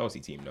into that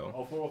Chelsea team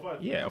though. 04-05?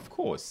 Yeah, of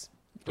course.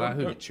 Like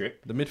who? Don't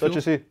trip. The Don't you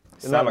midfield. see?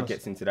 Salah Unanimous.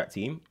 gets into that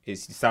team.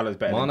 Salah's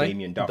better Mane? than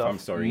Damien Duff. Duff. I'm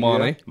sorry.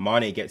 Mane.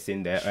 Mane gets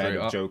in there ahead Straight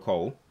of up. Joe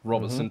Cole.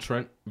 Robertson,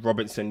 Trent.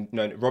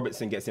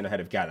 Robertson gets in ahead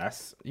of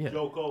Gallas. Yeah.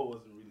 Joe Cole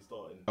wasn't really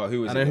starting. Oh,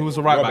 who was And it? then who was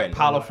the right Robin. back?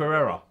 Paulo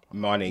Ferreira.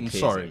 Mane clears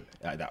sorry. him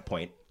at that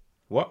point.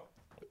 What?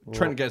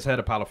 Trent gets ahead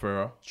of Paulo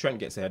Ferreira. Trent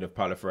gets ahead of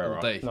Paulo Ferreira.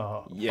 All day.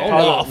 No. Yeah.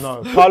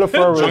 Paulo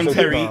Ferreira John was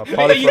Terry. a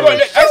Paulo You know what,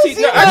 Ferreira. actually,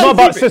 no, It's actually, not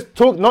about keep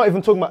it. not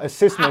even talking about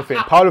assist and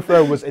everything. Paulo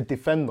Ferreira was a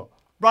defender.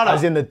 Brother.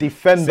 As in the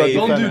defender. Save it,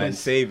 defender. man.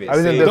 Save it. I was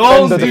in save the it.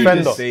 Don't defender. do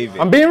defender. this. Save it.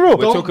 I'm being real.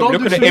 We're talking, Don't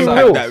look do at the this. impact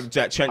Real.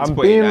 that Trent's I'm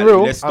put in. being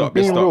real. Let's stop. I'm Let's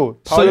being stop. real.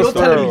 So Paulo you're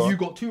telling Ferreira. me you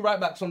got two right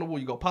backs on the wall.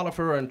 You got Paulo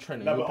Ferreira and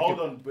Trent. No, and but you're hold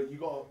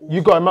picking- on. But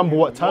You gotta remember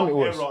what time it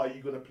was. Era are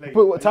you gonna play?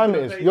 But what Are you time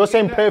gonna it is? play You're in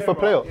saying that player for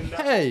era, player. in that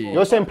Hey.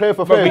 You're saying player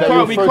for But player. we that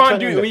can't. you We throw can't Trent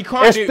do. in We there.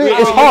 can't It's do.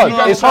 hard. you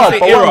It's guys hard. are But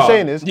trying to say what I'm era.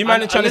 saying is, You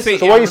man are trying to say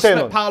So what are you saying?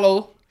 Respect though?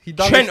 Paulo. He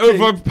done Trent his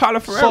thing. over Paulo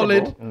Ferreira.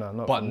 Solid. bro. No,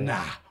 not But for me. nah,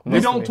 Not we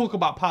for don't me. talk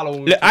about Paulo.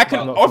 when we Look, talk I can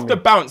about- off the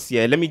bounce.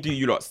 Yeah, let me do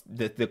you lots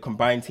the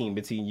combined team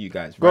between you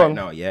guys right on.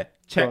 now. Yeah, on.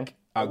 check.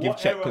 I'll give What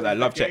check era because is I the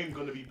love check. game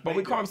gonna be But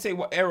we played can't say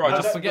what era. No,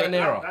 Just to get an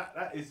era.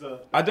 That is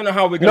a. I don't know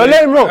how we're No, gonna.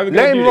 let him roll. how we're Let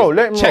gonna him do roll. this.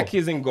 Let him roll. Check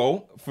is in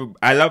goal.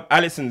 I love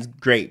Alisson's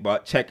great,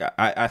 but check.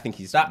 I think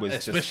he's That- was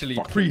especially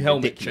just fucking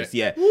pre-helmet ridiculous.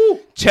 Check. Yeah,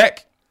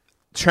 check.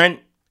 Trent,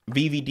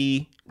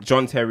 VVD,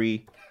 John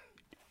Terry.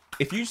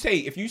 If you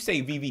say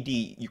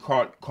VVD, you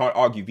can't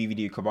argue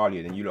VVD or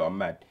Carvalho, then you lot are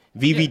mad.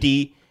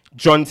 VVD,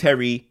 John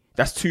Terry,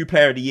 that's 2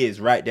 player of the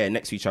years right there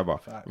next to each other.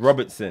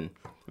 Robertson,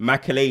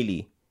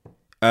 Makelele,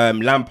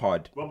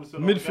 Lampard.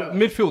 Robertson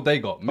Midfield they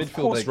got. Of Midfield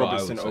course, they got. I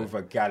Robertson would say.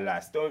 over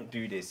Gallas. Don't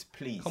do this,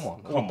 please. Come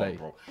on, come all on, day.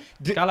 bro.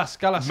 Gallas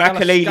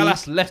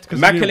Makelele left because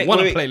he didn't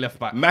want to play left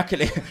back.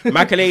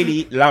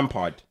 Makelele,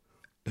 Lampard.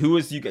 Who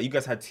was you guys? You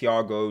guys had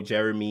Thiago,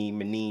 Jeremy,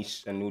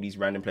 Manish, and all these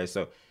random players.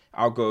 So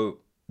I'll go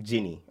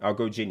Ginny.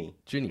 Gini.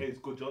 It's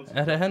Good Johnson.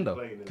 Ed Hendo.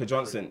 playing in Ka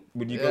Johnson.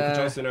 Would you go Yeah. Ka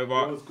Johnson It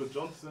over? was Good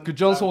Johnson. Good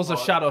Johnson was a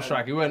Lampard, shadow and-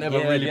 striker. He weren't ever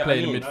Yeah, really yeah,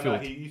 playing I in mean- No, midfield.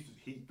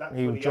 that's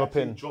He when would drop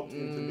actually in. dropped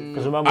into midfield.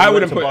 Because remember, I we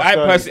wouldn't went put. to I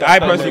Barcelona, personally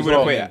that wouldn't was put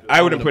wrong. it.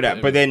 I wouldn't put that.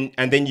 him. But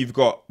then you've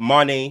got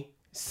Mane,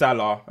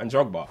 Salah, and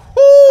Drogba.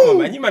 Come on,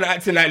 man. You man are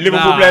acting like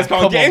Liverpool Nah, players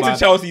can't come get on, into man.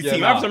 Chelsea's Yeah,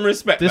 team. nah. Have some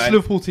respect, This man.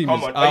 Liverpool team Come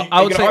is- on. I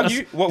Are would you say gonna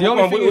argue? the What only one?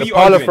 thing What are is you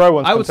Paulo arguing? Ferreira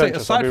one's I would say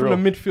contentious, I'll aside be from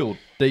the real.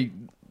 midfield,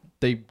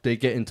 they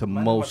get into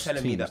Man, most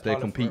telling me teams. that They're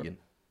Paulo competing.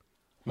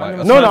 Man,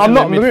 Like, No, aside I'm from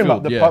not the agreeing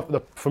about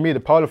midfield, for me,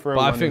 the Paulo Ferreira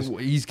But I one think is,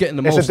 he's getting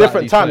the it's most. a out of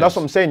different these time. That's what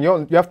players. I'm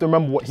saying. You have to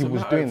remember what he Doesn't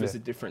was matter doing if it's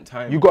there. a different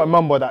time. You got to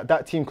remember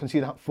that team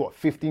conceded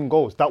 15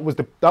 goals. That was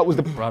the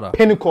Brother,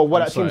 pinnacle of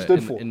what I'm that team sorry,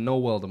 stood for. In no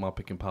world am I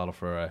picking Paulo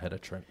Ferreira ahead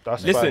of Trent.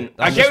 That's Listen, fine.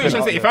 I That's get what you're just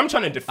trying to say. out If there. I'm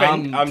trying to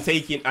defend, I'm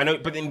taking. I know,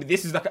 but then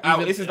this is like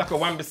this is like a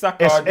Wan-Bissaka.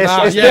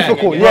 It's yeah,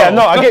 difficult. yeah, Yeah,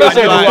 no, I get what you're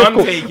saying. Like, It's I'm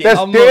difficult. taking- There's-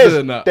 I'm not there is-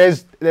 doing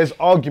that. There's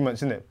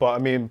arguments in it, but I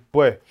mean,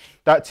 boy,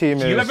 that team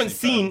is.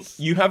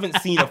 You haven't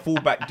seen a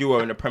fullback duo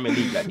in the Premier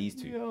League like these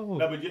two. No,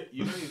 but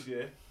you know,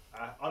 yeah,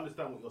 I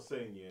understand what you're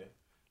saying, yeah,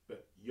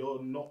 but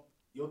you're not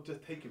you're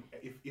just taking.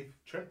 If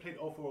Trent played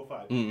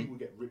 0405, he would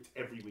get ripped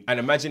every week. And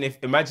imagine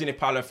if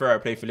Paulo Ferreira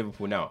played for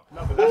Liverpool now.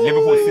 No, but that's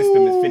Liverpool's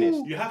system is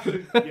finished. You have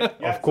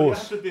to, Of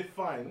course. So you have to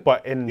define.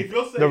 But in if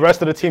you're saying, the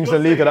rest of the teams in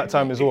the league at that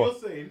time as well.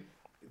 If you're saying,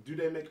 do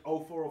they make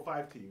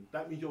 0405 team?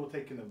 That means you're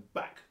taking them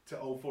back to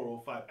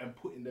 0405 and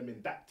putting them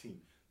in that team.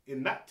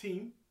 In that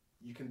team,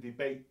 you can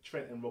debate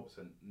Trent and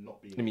Robertson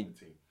not being in the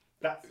team.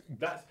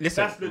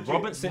 Listen, that's legit.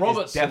 Robertson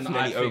is I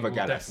definitely think over will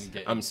Gallas. definitely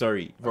get I'm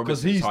sorry. because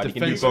Robertson's he's hard. He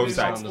can do defensive both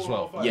sides. as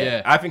well.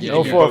 Yeah, I think he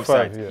can do 04, both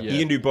sides. yeah. He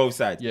can do both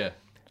sides. Yeah.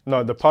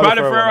 No, the Paulo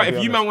Paulo Ferreira, one, I'll if be you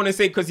honest. man want to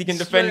say because he can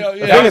defend, Straight up,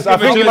 yeah. The thing is, I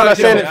think you man are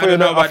saying it for the I don't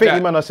know name. I about think that.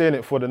 you man are saying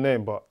it for the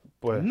name, but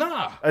boy.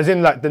 Nah. As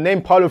in, like, the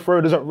name Paulo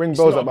Ferreira doesn't ring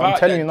bells up, but I'm about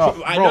telling you that.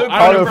 now. I Bro, know I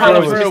Paulo remember Ferreira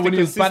Paulo Ferreira was when Mr.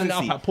 he was batting up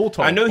Consistency. at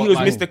Porto, I know he but was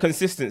like- Mr.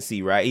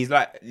 Consistency, right? He's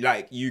like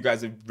you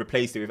guys have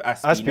replaced it with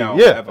Aspie, Aspie, now.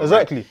 yeah, whatever,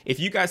 exactly. Right? If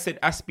you guys said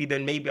Aspie,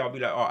 then maybe I'll be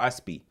like, oh,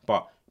 Aspie.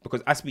 But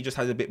because Aspie just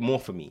has a bit more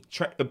for me.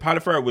 Paulo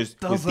Ferreira was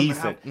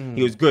decent.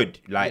 He was good,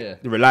 like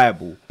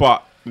reliable.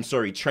 But I'm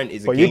sorry, Trent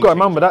is a But game you got to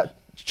changer. remember that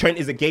Trent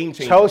is a game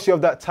changer. Chelsea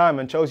of that time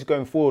and Chelsea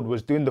going forward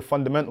was doing the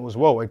fundamentals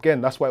well. Again,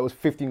 that's why it was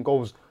 15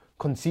 goals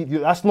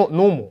conceded. That's not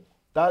normal.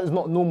 That is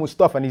not normal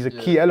stuff, and he's a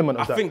key element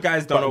of I that. think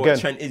guys don't But know again, what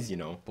Trent is, you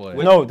know. Boy.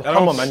 No, I come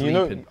don't on, man. You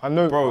know, sleeping. I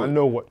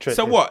know what Trent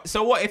So is. what?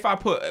 So what if I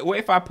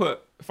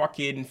put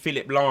fucking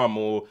Philip Lahm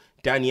or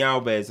Danny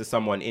Alves or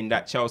someone in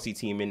that Chelsea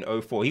team in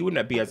 04? He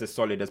wouldn't be as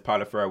solid as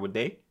Paulo Ferreira, would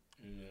they?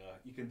 Yeah,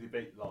 you can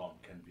debate Lahm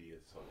can be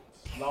as solid.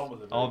 Lahm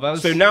was a very Alves,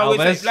 So now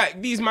Alves, it's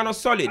like these men are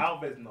solid.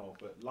 Alves no,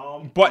 but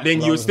Lahm. But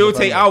then you would still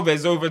take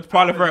Alves over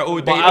Paulo Ferreira all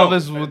day but long.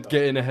 Alves would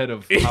get in ahead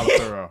of Paulo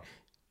Ferreira.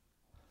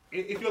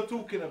 If you're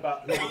talking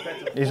about who's a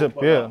better He's a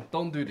footballer,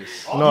 Don't do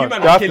this. No, You you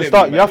man are have to killing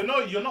start. me, You man.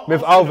 have you're not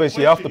with asking the Alves,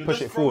 you have to question, push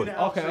you're it just throwing forward.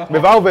 out Okay, straight okay.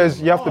 With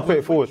Alves, you have to put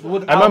it forward.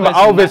 Would And remember,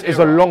 Alves in Alves that is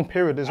a era- long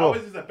period as well.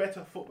 Alves is a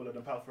better footballer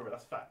than Paulo Ferreira.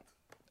 That's fact.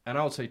 And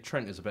I would say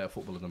Trent is a better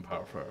footballer than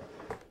Paulo Ferreira.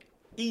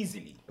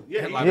 Easily.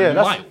 Yeah, Like Yeah,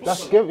 miles.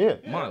 that's good.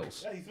 Yeah.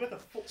 Miles. Yeah, he's a better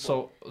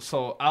footballer.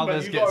 So But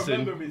Alves you gets gotta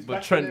remember in, is but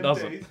back Trent in them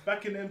doesn't. days,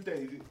 back in them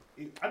days,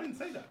 I didn't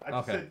say that. I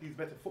just Okay. said he's a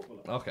better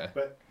footballer. Okay.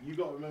 But you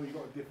got to remember, you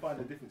got to define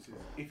the differences.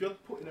 If you're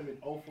putting him in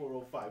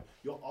 04, 05,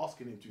 you're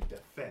asking him to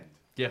defend.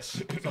 Yes.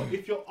 So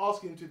if you're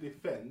asking him to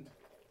defend,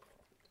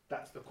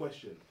 that's the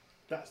question.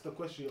 That's the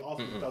question you're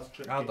asking. Does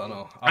Trent I get don't in?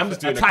 know. I'm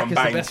just doing a Attack is the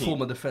combined best team.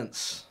 form of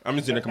defense. I'm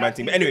just doing a command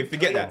team. But anyway,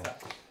 forget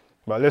that.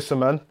 But listen,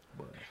 man,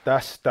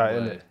 that's that,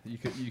 Boy,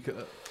 innit? you could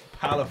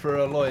Paulo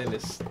Ferreira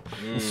loyalist.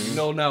 You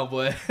know now,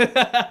 boy.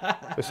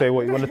 They say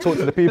what you want to talk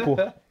to the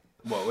people.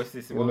 What's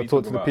this? You want to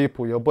talk to the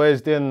people. Your boy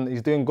is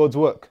doing God's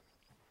work,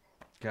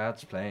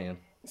 God's playing.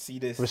 See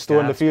this?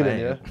 restoring the God's feeling. playing.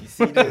 Yeah, You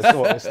see this? that's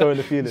what restoring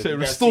the feeling. Say It guys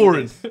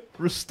restoring, see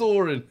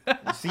restoring.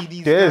 You see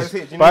these is. guys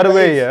here? Do you know By the what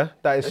way, it is? yeah,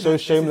 that is so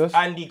This is shameless.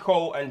 Andy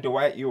Cole and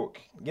Dwight York.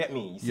 Get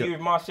me? You see Yep. with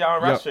Martial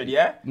and Yep. Rashford,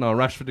 yeah? No,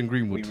 Rashford and We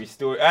Greenwood.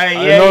 restore. know, Yeah.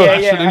 Rashford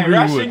and Hey,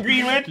 Greenwood. Rashford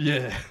Greenwood.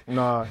 Yeah.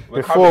 Nah, We're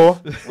before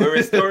coming. We're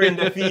restoring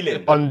the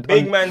feeling. On-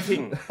 Big on- man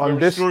thing. on We're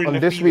this restoring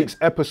the feeling. week's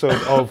episode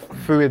of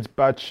Fuid's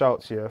bad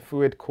shouts, yeah,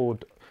 Fuid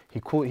called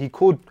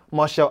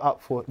Martial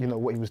out for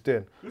what he was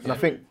doing, and I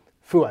think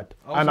Fuad,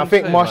 and I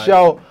think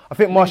Martial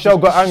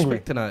got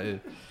angry.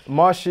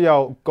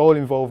 Martial goal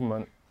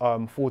involvement,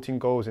 14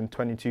 goals in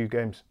 22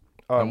 games.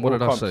 And what all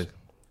did I comps. say?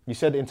 You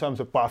said it in terms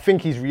of, but I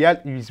think he's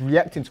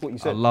reacting to what you I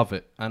said. love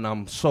it, and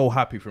I'm so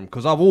happy for him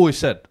because I've always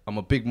said I'm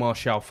a big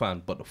Martial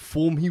fan, but the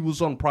form he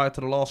was on prior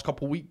to the last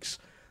couple of weeks,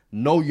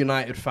 no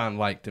United fan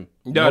liked him.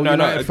 No,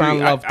 United fan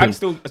agree. loved I'm him.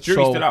 still-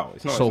 jury's still out.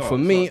 It's not- so it's not- for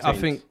it's me, not I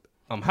changed. think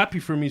I'm happy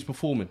for him he's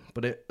performing,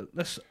 but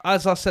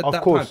as I said Of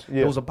that course, time, yeah.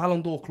 there was a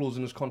Ballon d'Or clause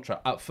in his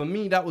contract. For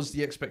me, that was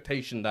the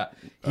expectation that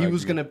he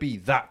was going to be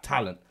that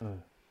talent.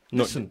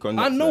 Not Listen, gone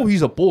I nuts know there.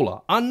 he's a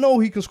baller. I know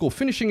he can score.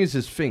 Finishing is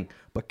his thing,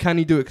 but can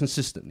he do it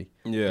consistently?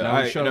 Yeah,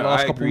 Now, he's shown the no,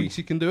 last I couple of agree. weeks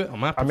he can do it. I'm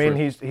happy. I for mean,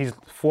 him. his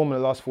form in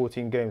the last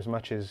 14 games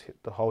matches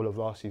the whole of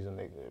last season.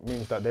 It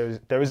means that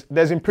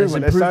there's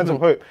improvement. There's signs of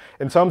hope.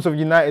 In terms of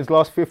United's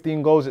last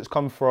 15 goals, it's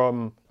come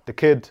from the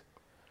kid,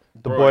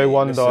 the Bro, boy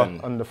wonder,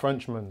 listen. and the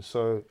Frenchman.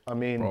 So I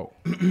mean, Bro,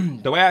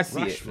 The way I see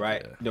it, Rashford,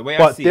 right? yeah. The way I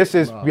but see this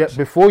it. is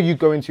before you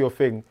go into your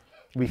thing,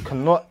 we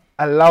cannot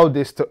allow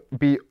this to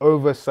be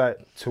oversight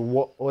to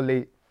what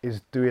Ole is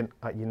doing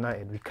at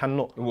United. We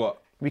cannot. What?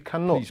 We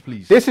cannot.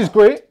 Please. This is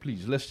great.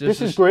 please, let's just.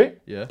 This is great.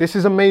 Yeah. This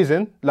is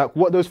amazing. Like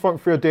what those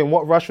front three are doing,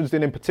 what Rashford's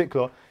doing in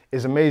particular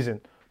is amazing.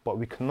 But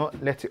we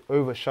cannot let it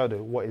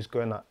overshadow what is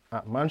going on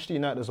at Manchester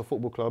United as a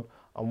football club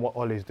and what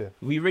Ole's doing.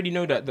 We already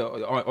know that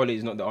Ole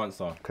is not the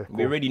answer. Okay, We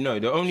cool. already know.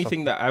 The only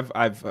thing that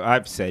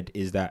I've said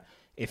is that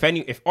if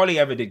Ole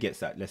ever did get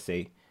sacked, let's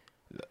say,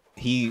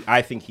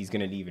 I think he's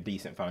gonna leave a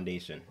decent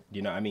foundation.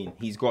 You know what I mean?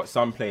 He's got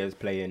some players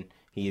playing.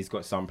 He's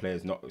got some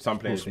players not. Some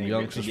players. some ain't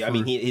youngsters good. I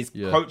mean, through. his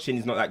Yeah. coaching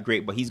is not that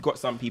great, but he's got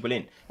some people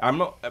in. I'm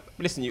not.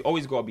 Listen, you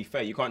always gotta be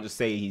fair. You can't just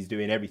say he's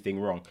doing everything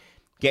wrong.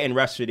 Getting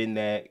Rashford in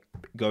there,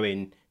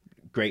 going,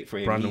 great for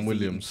him. Brandon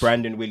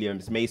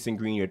Williams, Mason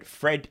Greenwood.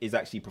 Fred is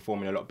actually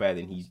performing a lot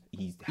better than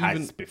he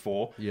has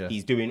before. Yeah.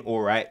 He's doing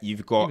all right.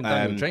 You've got Even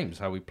Daniel James,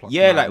 how we play.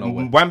 Yeah, like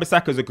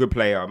Wan-Bissaka's a good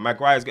player.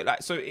 Maguire's good.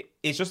 Like, so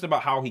it's just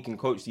about how he can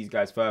coach these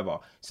guys further.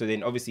 So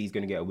then obviously he's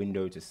going to get a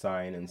window to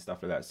sign and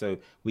stuff like that. So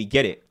we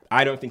get it.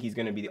 I don't think he's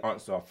going to be the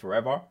answer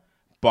forever,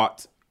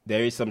 but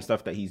there is some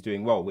stuff that he's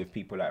doing well with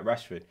people like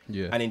Rashford.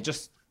 Yeah. And then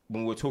just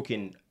when we were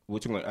talking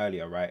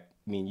earlier, right?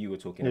 Me and you were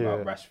talking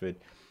about Rashford.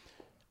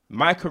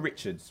 Micah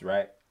Richards,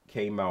 right,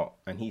 came out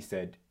and he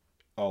said,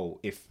 oh,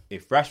 if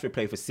Rashford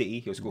played for City,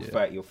 he'll score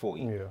 30 or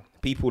 40. Yeah.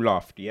 People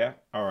laughed, yeah?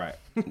 All right.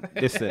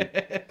 Listen,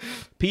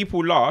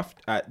 people laughed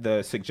at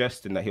the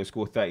suggestion that he'll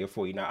score 30 or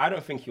 40. Now, I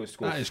don't think he'll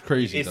score. That is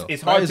crazy, though.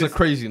 It's hard. That is a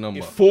crazy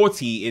number.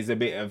 40 is a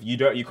bit of, you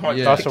can't.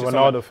 Yeah. That's a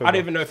Ronaldo figure. I don't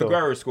even know if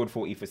Aguero scored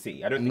 40 for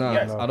City. I don't think he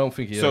has. I don't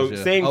think he has. So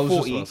Yeah. saying I was 40,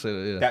 just about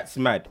to say that, that's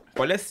mad.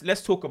 But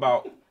let's talk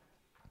about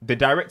the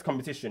direct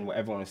competition. What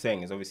everyone is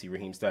saying is obviously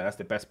Raheem Sterling. That's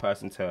the best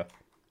person to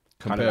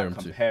compare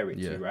it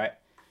to, right?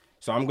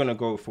 So I'm gonna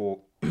go for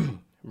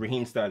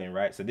Raheem Sterling,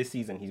 right? So this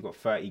season he's got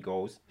 30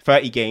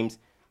 games,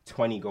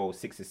 20 goals,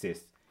 6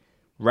 assists.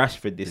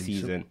 Rashford this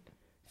season,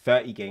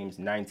 30 games,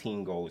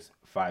 19 goals,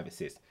 5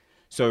 assists.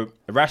 So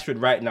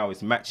Rashford right now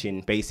is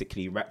matching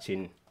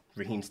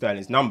Raheem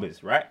Sterling's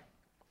numbers, right?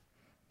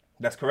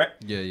 That's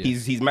correct? Yeah.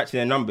 He's matching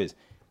their numbers.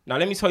 Now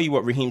let me tell you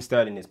what Raheem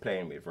Sterling is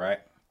playing with, right?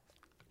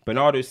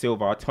 Bernardo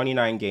Silva,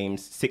 29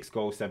 games, 6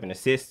 goals, 7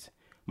 assists.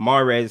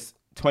 Mahrez,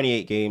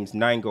 28 games,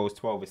 9 goals,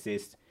 12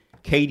 assists.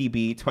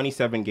 KDB,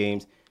 27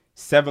 games,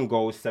 7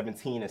 goals,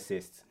 17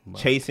 assists. Wow.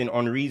 Chasing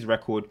Henry's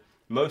record,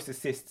 most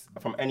assists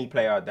from any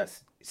player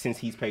that's since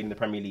he's played in the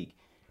Premier League.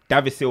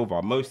 David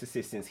Silva, most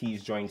assists since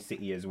he's joined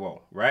City as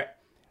well, right?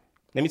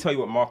 Let me tell you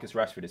what Marcus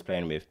Rashford is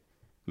playing with.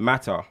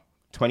 Mata,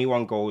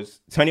 21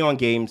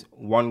 games,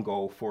 1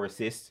 goal, 4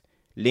 assists.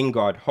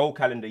 Lingard, whole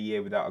calendar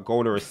year without a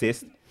goal or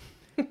assist.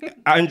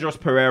 Andros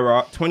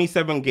Pereira,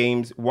 27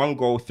 games, 1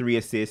 goal, 3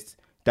 assists.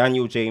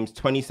 Daniel James,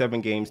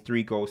 27 games,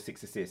 3 goals,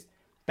 6 assists.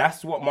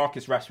 That's what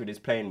Marcus Rashford is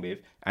playing with,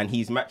 and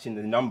he's matching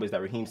the numbers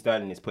that Raheem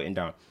Sterling is putting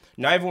down.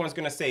 Now everyone's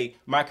going to say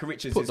Micah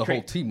Richards Put the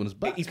whole team on his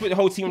back. He's put the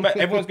whole team back.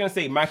 Everyone's going to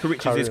say Micah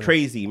Richards is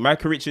crazy.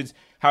 Micah Richards,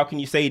 how can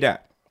you say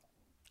that?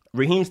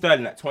 Raheem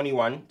Sterling at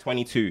 21,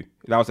 22.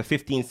 That was a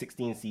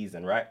 15-16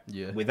 season, right?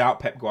 Yeah. Without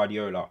Pep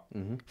Guardiola.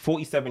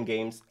 47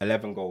 games,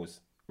 11 goals,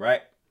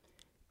 right?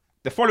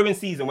 The following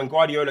season, when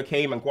Guardiola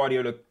came and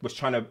Guardiola was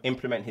trying to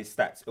implement his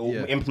stats,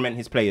 or implement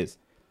his players,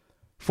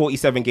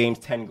 47 games,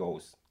 10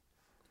 goals.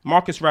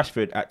 Marcus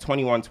Rashford at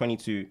 21,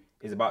 22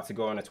 is about to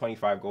go on a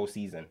 25-goal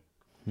season.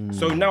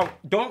 So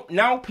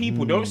now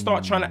people don't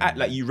start trying to act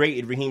like you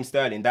rated Raheem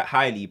Sterling that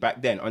highly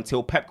back then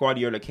until Pep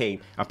Guardiola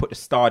came and put the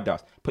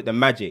Stardust, put the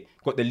Magic,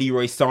 got the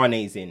Leroy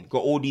Sané's in,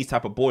 got all these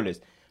type of ballers.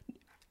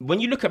 When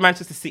you look at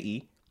Manchester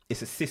City,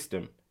 it's a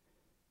system.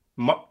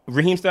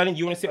 Raheem Sterling,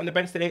 you want to sit on the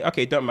bench today?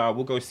 Okay, don't matter.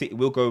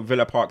 We'll go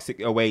Villa Park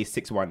away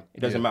 6-1.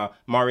 It doesn't matter.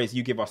 Mahrez,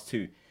 you give us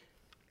 2.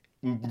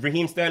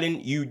 Raheem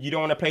Sterling, you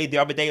don't want to play the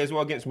other day as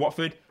well against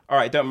Watford? All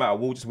right, don't matter.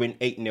 We'll just win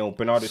 8-0.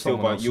 Bernardo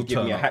Silva, you'll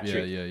give me a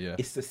hat-trick. Yeah.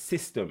 It's a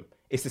system.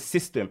 It's a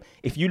system.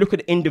 If you look at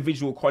the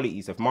individual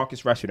qualities of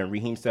Marcus Rashford and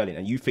Raheem Sterling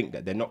and you think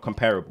that they're not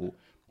comparable,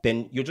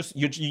 then you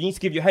need to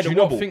give your head a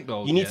wobble.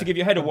 You need to give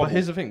your head a wobble. But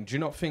here's the thing. Do you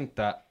not think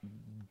that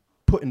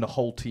putting the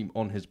whole team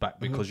on his back,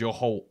 because your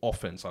whole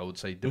offense, I would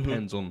say,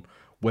 depends on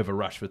whether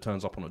Rashford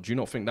turns up or not. Do you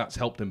not think that's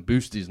helped him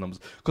boost these numbers?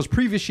 Because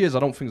previous years, I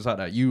don't think it's like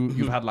that.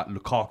 You've had like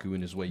Lukaku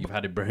in his way. You've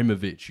had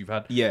Ibrahimovic. You've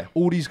had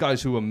all these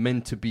guys who are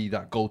meant to be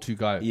that go-to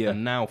guy. Yeah.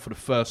 And now, for the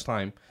first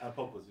time,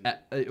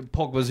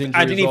 Pogba's injury.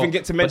 I didn't even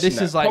get to mention that.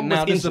 But this is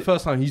like this is the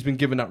first time he's been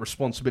given that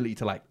responsibility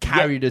to like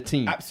carry the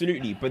team.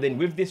 Absolutely. But then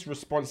with this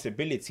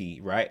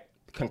responsibility, right,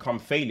 can come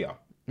failure.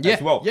 Yeah.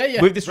 As well.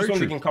 Yeah. With this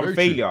responsibility can come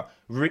failure.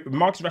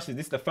 Marcus Rashford,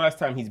 this is the first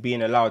time he's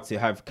being allowed to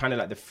have kind of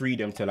like the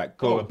freedom to like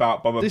go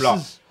about blah blah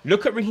blah.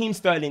 Look at Raheem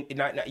Sterling.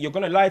 You're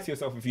gonna lie to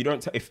yourself if you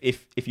don't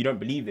if you don't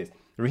believe this.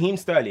 Raheem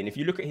Sterling, if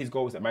you look at his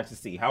goals at Manchester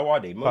City, how are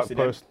they? Most of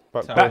them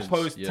back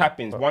post,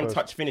 tap-ins,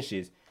 one-touch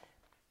finishes.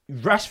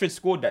 Rashford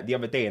scored that the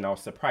other day, and I was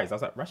surprised. I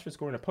was like, Rashford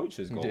scoring a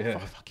poacher's goal. Oh,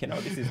 fucking hell,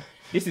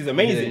 this is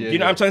amazing. You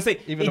know what I'm trying to say?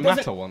 Even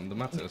the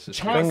Mata assist.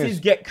 Chances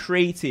get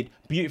created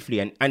beautifully,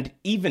 and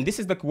even this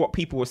is like what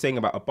people were saying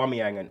about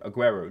Aubameyang and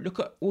Aguero. Look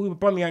at who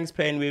Aubameyang's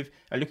playing with,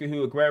 and look at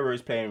who Aguero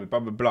is playing with. Blah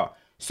blah blah.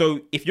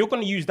 So if you're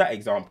going to use that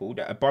example,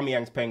 that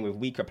Aubameyang's playing with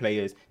weaker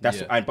players,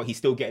 but he's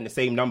still getting the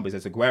same numbers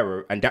as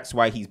Aguero, and that's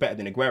why he's better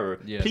than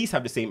Aguero. Please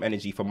have the same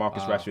energy for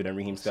Marcus Rashford and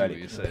Raheem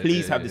Sterling.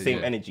 Please have the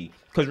same energy,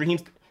 because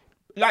Raheem's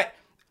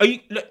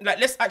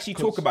let's actually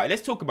talk about it.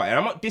 Let's talk about it.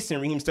 I'm not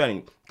dissing Raheem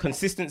Sterling.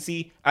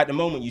 Consistency, at the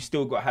moment, you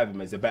still got to have him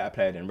as a better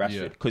player than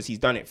Rashford because he's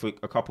done it for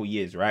a couple of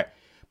years, right?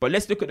 But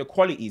let's look at the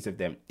qualities of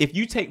them. If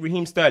you take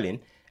Raheem Sterling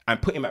and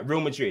put him at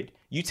Real Madrid,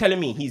 you telling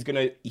me he's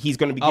gonna be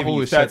giving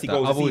you 30 goals a season?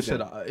 I've always said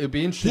that. It'd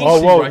be interesting to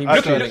see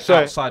Raheem Sterling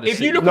outside of City. If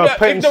you look at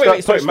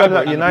Sterling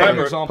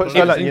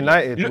at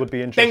United would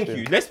be interesting. Thank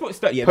you. Let's put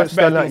Sterling.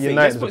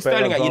 Let's put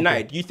Sterling at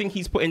United. You think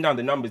he's putting down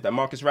the numbers that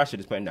Marcus Rashford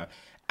is putting down?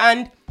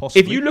 And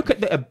if you look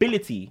at the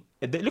ability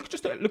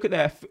look at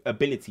their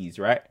abilities,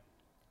 right?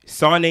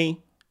 Sane,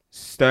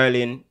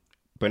 Sterling,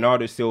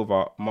 Bernardo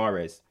Silva,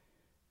 Mahrez.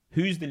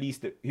 Who's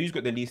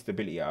got the least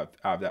ability out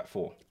of that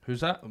four?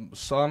 Who's that?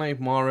 Sane,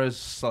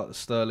 Mahrez,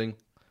 Sterling,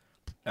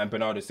 and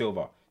Bernardo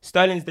Silva.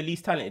 Sterling's the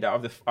least talented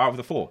out of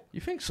the four.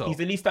 You think so? He's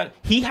the least talented.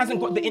 He hasn't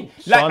got the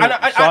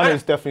Sane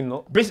is definitely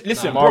not.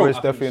 Listen, Mahrez bro, is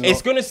definitely not.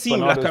 it's gonna seem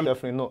Bernardo's like I'm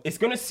definitely not. It's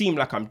gonna seem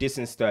like I'm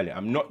dissing Sterling.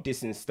 I'm not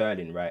dissing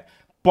Sterling, right?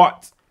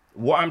 But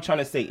what I'm trying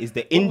to say is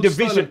the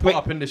individual put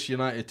up in this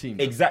United team.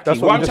 Then? Exactly. That's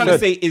What what I'm you trying just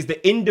to say is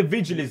the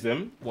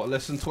individualism. What,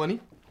 less than 20?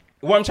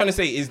 What I'm trying to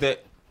say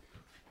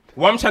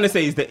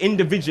is the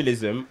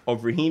individualism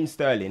of Raheem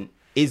Sterling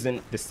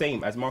isn't the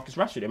same as Marcus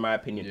Rashford, in my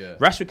opinion. Yeah.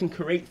 Rashford can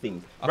create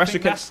things. I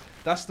think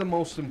that's the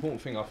most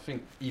important thing. I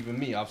think even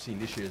me, I've seen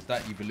this year is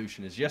that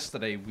evolution. Is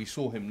yesterday we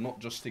saw him not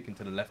just sticking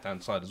to the left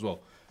hand side as well,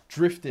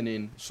 drifting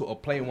in, sort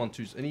of playing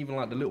 1-2s, and even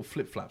like the little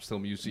flip flaps. Tell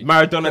me you see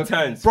Maradona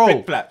turns, bro.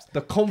 flip flaps.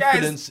 The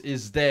confidence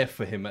is there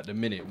for him at the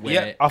minute. Where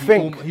Yeah, I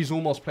think he's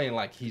almost playing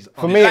like he's.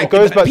 For me, Like, it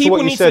goes back to people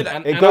what you need said.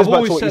 to- It goes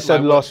back to what you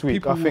said last week.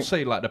 People I will think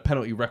say like the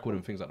penalty record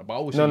and things like that. But I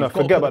always no, say, you've got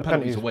to forget put about the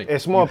penalties. away.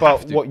 It's more You about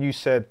have to. what you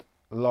said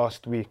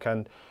last week.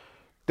 And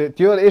the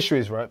other issue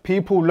is, right,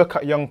 people look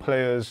at young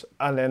players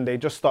and then they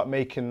just start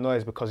making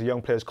noise because the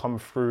young players come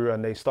through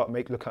and they start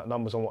looking at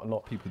numbers and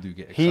whatnot. People do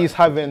get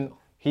excited.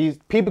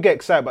 People get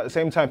excited, but at the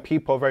same time,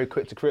 people are very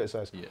quick to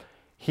criticize. Yeah.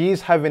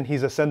 He's having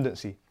his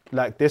ascendancy.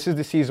 Like, this is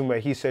the season where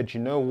he said, you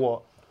know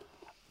what?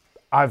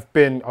 I've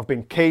been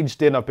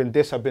caged in, I've been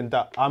this, I've been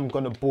that. I'm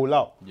gonna ball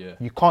out. Yeah.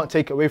 You can't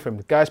take it away from him.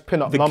 The guy's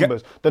pin up The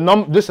numbers.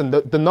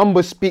 The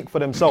numbers speak for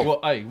themselves. Well,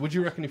 hey, would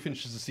you reckon he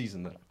finishes the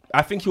season then?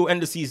 I think he'll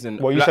end the season.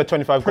 Well, you like, said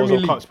 25 goals or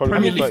can't probably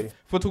Premier be 30. League.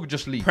 If we're talking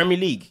just league. Premier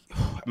League,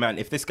 man.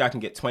 If this guy can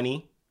get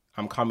 20,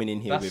 I'm coming in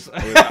here That's-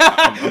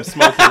 I'm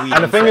smoking weed.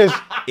 And the thing is,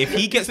 if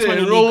he gets Say,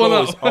 20 league rolling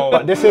goals, up. oh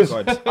but this my is,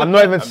 God. I'm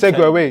not even segue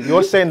telling away.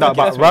 You're saying that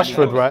Forget about that's what he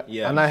Rashford, knows. right?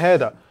 Yeah. And I hear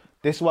that.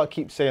 This is what I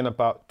keep saying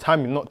about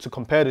Tammy, not to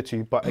compare the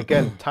two, but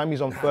again,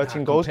 Tammy's on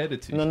 13 goals. Compare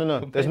the two. No.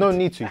 There's no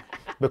need to,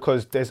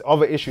 because there's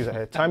other issues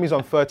ahead. Tammy's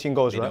on 13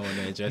 goals, right? don't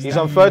wanna address He's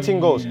that. on 13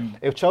 goals.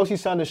 If Chelsea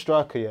signed a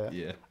striker,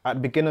 Yeah. at the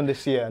beginning of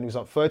this year, and he was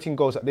on 13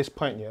 goals at this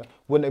point,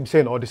 wouldn't they be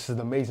saying, oh, this is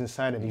an amazing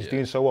signing, he's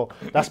doing so well.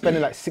 That's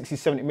spending like 60,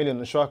 70 million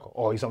on the striker.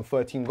 Oh, he's on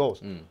 13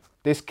 goals.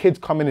 This kid's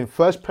coming in,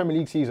 first Premier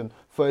League season,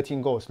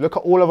 13 goals. Look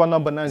at all of our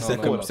number 9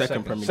 Second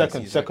second Premier League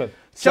Second. season.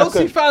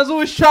 Chelsea fans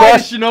always try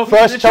this, you know.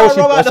 First They try to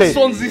Chelsea, rub out let's the say,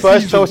 Swansea first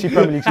season. Chelsea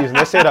Premier League season.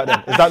 Let's say that then.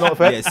 Is that not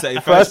fair? Yeah, so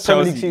first first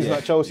Premier Chelsea, League season yeah.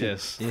 at Chelsea,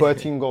 Yes.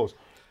 13 goals.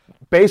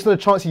 Based on the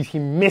chances he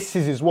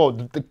misses as well,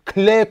 the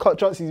clear-cut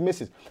chances he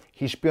misses,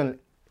 he should be on,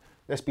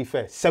 let's be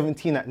fair,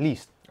 17 at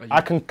least.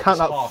 I can count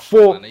It's out harsh,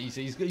 4. man. He's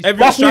Every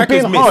That's me striker's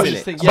being missing harsh.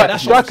 it. But Yeah,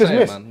 that's what I'm strikers saying,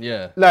 miss. man.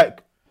 Yeah.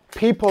 Like,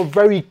 people are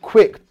very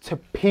quick to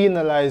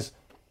penalise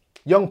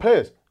young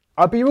players.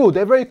 I'll be real,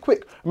 they're very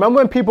quick. Remember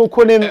when people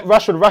call in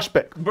Rashford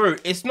Rashbeck? Bro,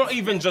 it's not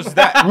even just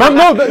that. Man,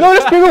 no,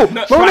 let's be real.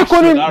 Remember when they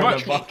call in I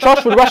remember.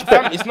 Rashford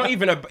Rashbeck? It's not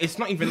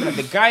even that.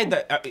 The guy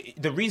that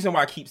the reason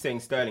why I keep saying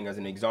Sterling as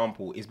an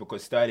example is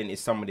because Sterling is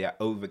somebody that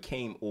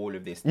overcame all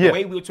of this. The Yeah.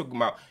 way we were talking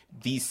about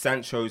these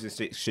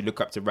Sanchos should look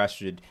up to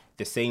Rashford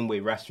the same way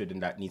Rashford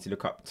and that need to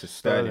look up to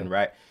Sterling,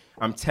 right?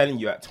 I'm telling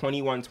you, at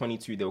 21,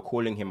 22, they were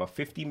calling him a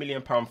 £50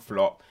 million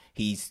flop.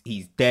 He's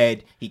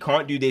dead. He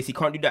can't do this. He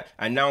can't do that.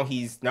 And now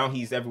he's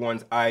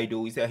everyone's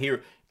idol. He's a hero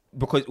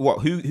because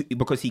what?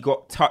 Because he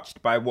got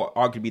touched by what?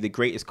 Arguably the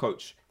greatest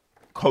coach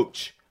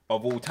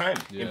of all time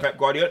in Pep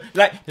Guardiola.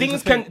 Like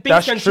things can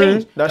That's change.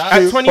 true. That's At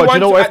true. 21, But you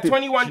know what? at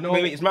 21, you know-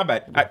 wait, it's my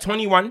bad. At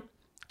 21,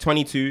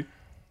 22,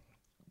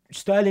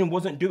 Sterling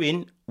wasn't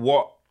doing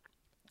what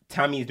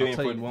Tammy's doing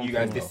tell for you one you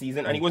guys thing, this though.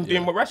 season, and he wasn't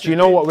doing what Rashford. Do you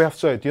know what we have to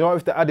say? Do you know what we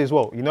have to add as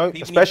well? You know,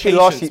 People especially need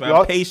last patience, season,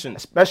 man, patience.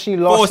 especially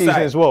last Foresight.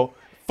 season as well.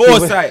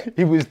 Foresight.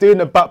 He was doing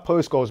the back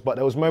post goals, but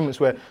there was moments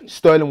where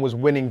Sterling was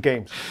winning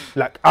games,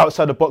 like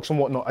outside the box and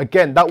whatnot.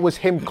 Again, that was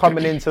him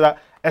coming into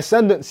that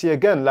ascendancy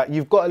again. Like,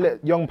 you've got to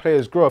let young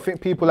players grow. I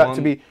think people like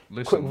to be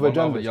quick with one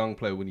other agendas. young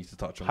player we need to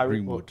touch on, Harry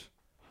Greenwood.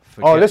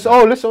 Oh, Forget listen!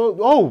 that.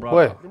 Oh,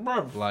 boy.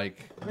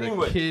 Like,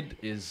 Greenwood. the kid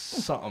is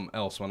something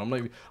else, man. I'm not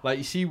even, like,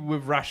 you see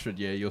with Rashford,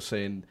 yeah, you're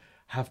saying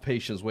have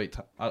patience, wait.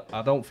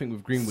 I don't think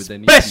with Greenwood there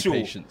needs to Special. be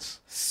patience.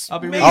 I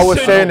I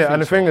was saying it,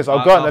 and the thing is,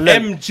 I'll go out and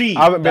let. MG,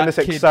 I haven't been that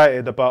this kid-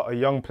 excited about a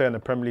young player in the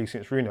Premier League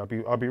since Rooney.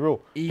 I'll be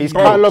real. His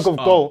Bro, catalogue of a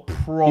goal,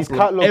 problem. his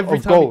catalogue Every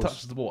of time he goals,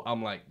 touches the ball,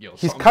 I'm like, yo, his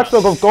something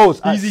catalogue of goals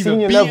at he's either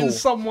senior beating level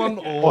someone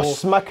or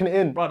smacking it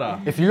in.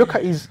 Brother. If you look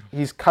at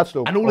his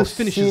catalogue And all of his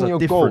finishes are senior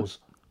different. goals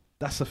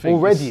That's the thing.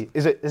 already,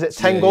 is it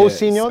 10 goals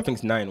senior? I think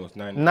it's 9 or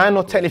 9. 9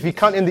 or 10. If you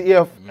count in the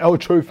EFL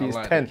trophy, I it's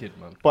like 10. the kid,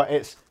 man. But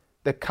it's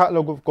the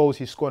catalogue of goals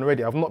he's scoring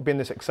already. I've not been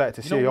this excited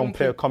to see know a young one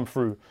player thing- come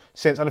through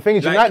since. And the thing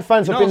is, Like, United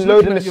fans You have know, I was been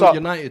looking loading at this your up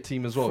United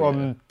team as well.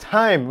 from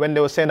time when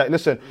they were saying, like,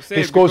 listen, Say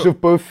he we scores got-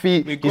 with both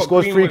feet, we he got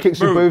scores free Greenwood, kicks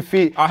with bro. both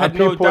feet. I had and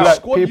no people doubt. like,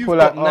 Squad you've people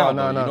got like, now, oh,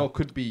 no, though, you know, no.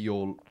 could be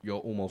your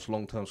almost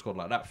long-term squad.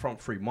 Like that front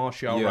three,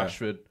 Martial, Yeah.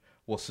 Rashford,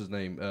 what's his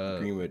name?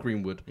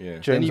 Greenwood. Yeah.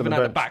 Then James even on at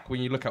the the bench. back, when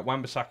you look at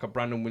Wan-Bissaka,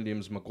 Brandon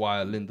Williams,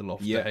 Maguire, Lindelof,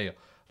 Yeah. De Gea,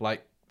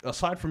 like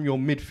aside from your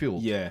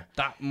midfield,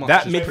 that much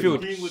That is midfield-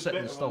 pretty Greenwood set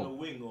in better on the stone.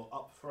 wing or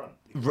up front.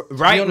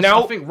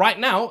 Right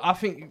now, I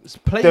think it's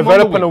play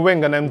Develop on the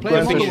wing and then Play go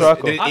him into on the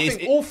striker. wing. I It's-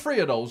 think all three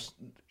of those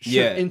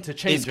should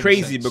interchange. It's in a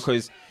crazy sense.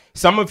 because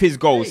some of his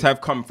goals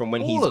have come from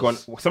when he's gone.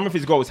 Ballers. Some of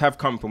his goals have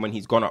come from when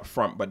he's gone up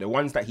front, but the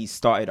ones that he's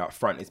started up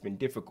front, it's been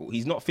difficult.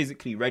 He's not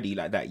physically ready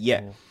like that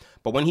yet.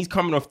 But when he's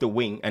coming off the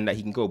wing and that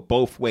he can go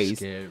both ways,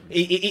 Scary.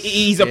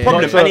 he's a Scary.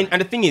 problem. Not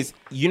And the thing is,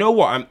 you know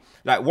what? I'm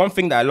like one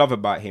thing that I love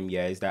about him,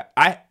 is that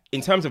in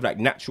terms of like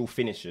natural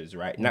finishers,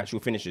 right? Natural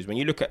finishers. When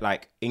you look at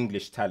like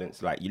English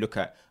talents, like you look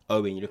at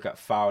Owen, you look at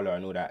Fowler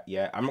and all that.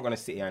 Yeah, I'm not gonna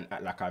sit here and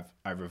act like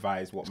I've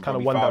revised what. It's kind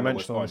of Fowler was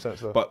one-dimensional in on. a sense,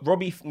 though. But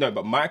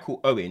but Michael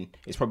Owen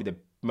is probably the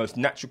most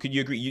natural. Could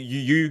you agree?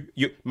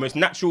 You most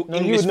natural you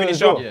English would know as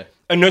finisher, well. Yeah.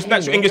 and most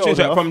natural know English as well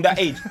finisher enough. from that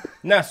age.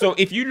 Now, so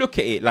if you look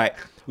at it, like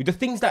the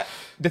things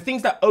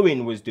that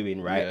Owen was doing,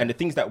 right, Yeah. and the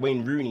things that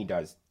Wayne Rooney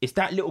does, it's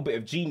that little bit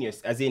of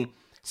genius. As in,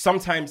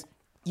 sometimes.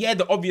 Yeah,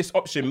 the obvious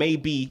option may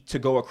be to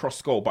go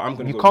across goal, but I'm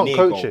going to You go can't near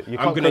coach goal. it. You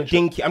I'm can't going to coach it.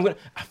 dink it.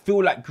 I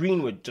feel like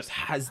Greenwood just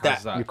has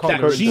that that. You can't that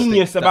coach it.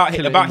 genius That about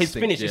killer his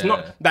instinct, finish. It's yeah.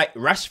 not like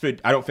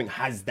Rashford. I don't think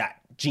has that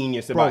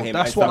genius Bro, about him.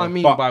 that's and what stuff, I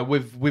mean but- by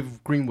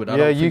with Greenwood. I Yeah,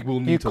 don't you think we'll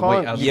you need to wait.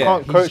 can't As you well.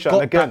 can't coach He's that. got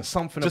And again, that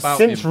something just about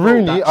since him, bro,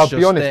 Rooney, that's I'll be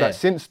just honest, there. like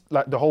since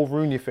like the whole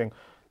Rooney thing,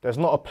 there's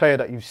not a player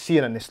that you've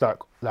seen and it's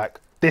like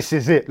this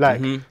is it.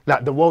 Like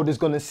the world is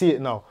gonna see it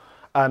now.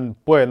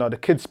 And boy, no, the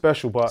kid's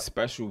special. But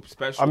special.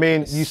 I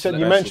mean, you Special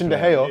mentioned De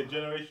player. Gea.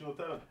 Generational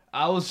talent.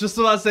 I was just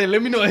about to say,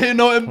 let me not hear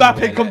no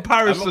Mbappe I'm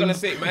comparisons not gonna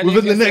say, man,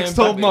 within the you're next saying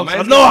 12 Mbappe. months. I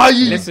Man's know how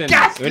you listen,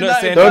 gassed we're in not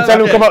that. saying Don't tell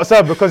him Mbappe. come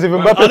outside because if Mbappe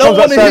I don't comes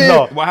wanna outside hear-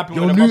 now, What happened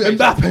Your when new Mbappe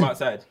Mbappe. came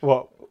outside?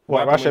 what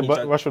happened when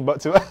he Rashford butt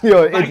to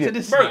you're an Back to idiot.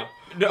 this Bro, now.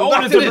 the Back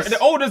olders, to this. the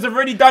olders have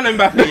already done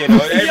Mbappe, you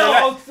know.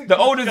 I'm sick The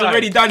of olders this have guy.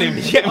 already done him.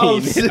 You get me?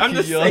 I'm sick I'm of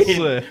just you, I saying.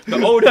 swear.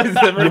 The olders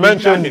have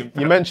already done him.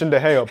 You mentioned De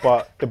Gea,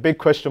 but the big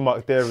question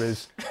mark there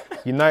is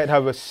United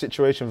have a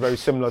situation very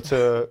similar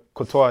to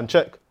Courtois and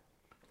Czech,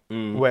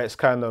 where it's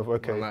kind of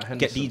okay. Like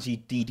Get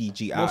Henderson.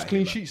 DDG out. Most of clean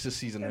here, man. sheets this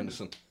season,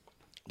 Henderson.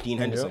 Dean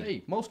Henderson.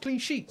 Hey, most clean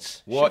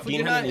sheets. What? Sheffield Dean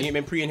United. Henderson? You've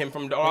been preing him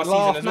from the last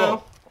laugh season as well.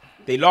 now.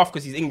 They laugh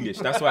because he's English.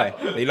 That's why.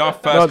 They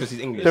laugh first No, because he's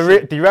English.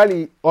 the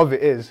reality of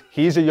it is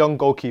he's a young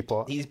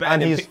goalkeeper. He's better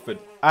and than he's, Pickford.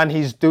 And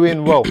he's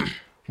doing well.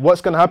 What's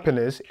going to happen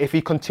is if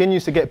he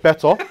continues to get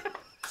better,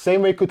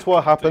 same way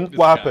Courtois happened,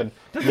 what happened?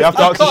 You have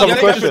to ask yourself a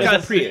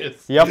question.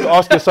 You have to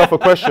ask yourself a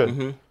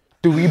question.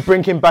 Do we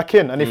bring him back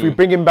in? And if we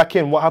bring him back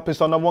in, what happens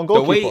to our number one The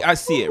goalkeeper? way I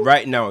see it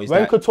right now is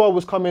When that Courtois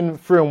was coming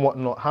through and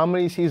whatnot, how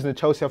many seasons did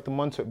Chelsea have to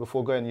monitor it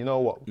before going, you know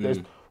what? There's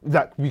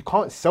that we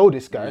can't sell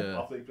this guy. Yeah.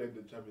 After he played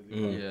the Champions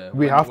League. Yeah,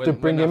 We have to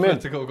bring him in.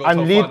 Atletico got And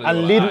top lead final, and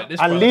like, lead alright, this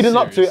and brother's leading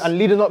up to it serious. and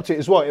leading up to it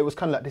as well. It was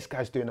kind of like this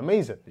guy's doing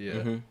amazing.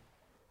 Yeah.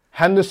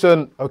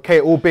 Henderson,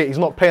 okay, albeit he's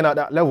not playing at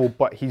that level,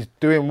 but he's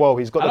doing well.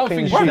 He's got I the don't clean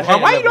think sheet. he's the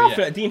Why Gea you level laughing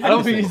yet. at Dean I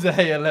don't think Henderson? he's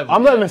the Gea level.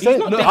 I'm not even saying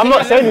not I'm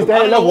not saying he's I the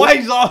don't know level. why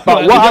he's laughing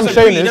But at what him. I'm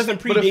saying He is, doesn't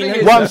pre But the Dean thing is,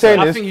 Henderson. what I'm saying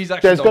I is, think he's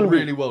actually there's done gonna be-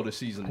 really well this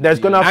season. there's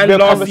gonna have to And be a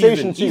last conversation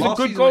season, too. he's a Last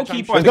good season,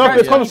 goalkeeper. There's The gonna have to be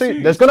a guy's conversation.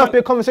 22. There's gonna have to be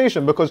a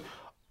conversation because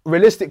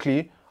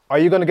realistically, are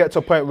you gonna get to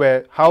a point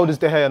where how old is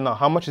De Gea now?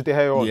 How much is De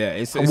Gea on? Yeah,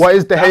 it's- And what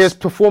is De that's- Gea's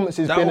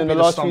performances That been will in be the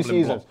the last few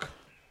stumbling seasons? block.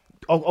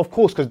 Of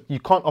course, because you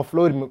can't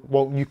offload him.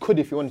 Well, you could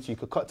if you wanted to. You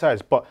could cut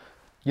ties, but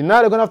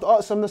United are gonna have to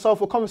ask themselves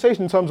for a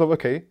conversation in terms of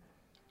okay,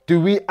 do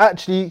we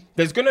actually?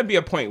 There's going to be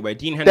a point where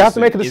Dean have to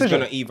Henderson make a is decision.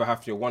 going to either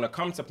have to want to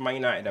come to Man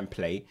United and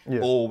play, Yeah.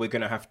 or we're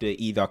going to have to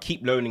either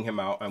keep loaning him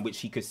out, and which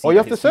he could see Or you that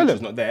have to his sell future's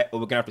him. not there, or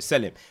we're going to have to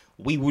sell him.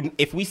 We wouldn't.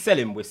 If we sell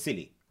him, we're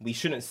silly. We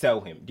shouldn't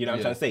sell him. Do you know what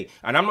I'm trying to say?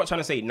 And I'm not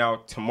trying to say now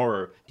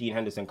tomorrow Dean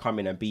Henderson come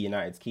in and be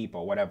United's keeper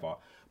or whatever.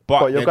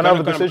 But you're they're gonna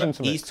have a decision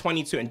to make. He's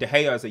 22 and De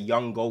Gea is a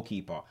young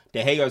goalkeeper.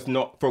 De Gea's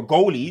not for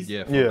goalies.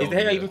 Yeah, for Yeah. Is De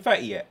Gea yeah. even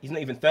 30 yet? He's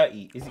not even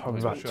 30. Is he?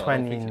 Probably not about sure. I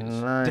don't think he is.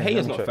 29. De Gea's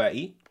Let me not check.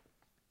 30.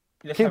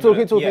 Let's Keep have a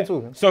look. talking, keep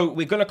talking. So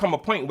we're gonna come a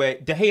point where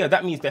De Gea.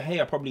 That means De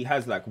Gea probably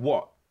has like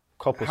what?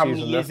 Couple How many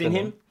seasons years left in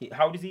in him?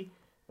 How old is he?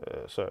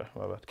 Sorry,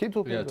 my bad. Keep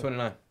talking. Yeah,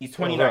 29. He's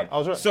 29. I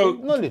was right. So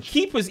Knowledge.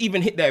 keepers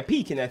even hit their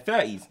peak in their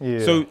 30s.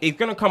 Yeah. So it's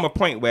gonna come a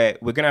point where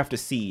we're gonna have to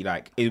see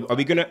like, are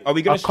we gonna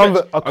A stretch?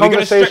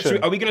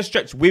 conversation. Are we gonna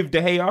stretch with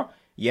De Gea?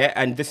 Yeah,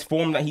 and this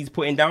form that he's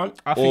putting down,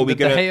 I or are think we the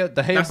gonna? Gea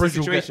that's the bridge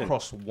will get situation.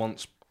 crossed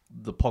once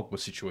the Pogba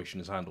situation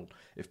is handled.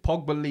 If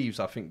Pogba leaves,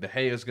 I think De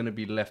Gea is going to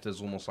be left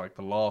as almost like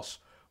the last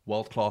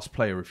world-class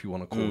player, if you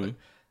want to call it.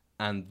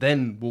 And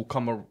then will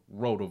come a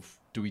road of,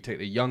 do we take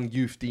the young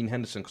youth Dean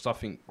Henderson? Because I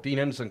think Dean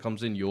Henderson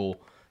comes in, your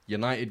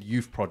United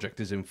youth project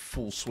is in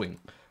full swing.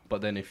 But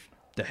then if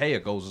De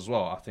Gea goes as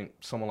well, I think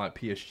someone like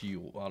PSG,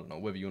 or I don't know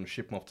whether you want to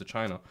ship him off to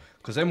China,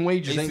 because them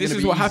wages ain't This going to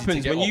is be what easy happens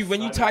to get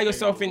when you off. tie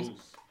yourself in.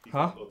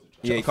 Huh?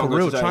 Yeah, you For can't go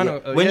real, to China.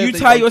 China, When yeah, you they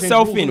tie don't change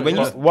yourself rules in, on when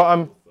it.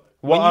 you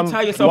What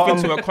tie yourself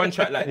into a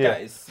contract like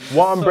that, it's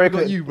What I'm So breaking,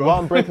 we got you, bro. what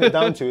I'm breaking it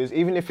down to is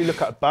even if you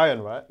look at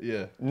Bayern, right?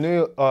 Yeah.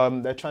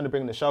 They're trying to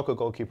bring the Schalke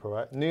goalkeeper,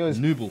 right?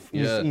 Nubel,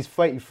 yeah. He's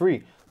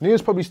 33.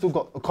 Neuer's probably still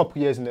got a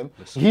couple years in him.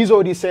 He's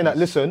already saying that.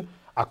 Listen,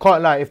 I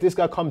can't lie. If this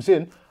guy comes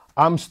in,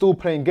 I'm still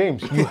playing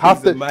games. You have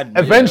He's to a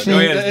madman.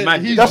 eventually. Yeah, he's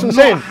mad. He's That's what I'm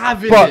not saying.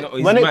 having But it.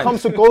 He's when it mad.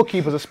 comes to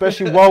goalkeepers,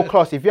 especially world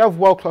class, if you have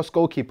world class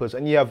goalkeepers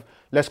and you have,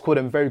 let's call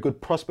them very good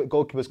prospect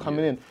goalkeepers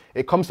coming in,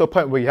 it comes to a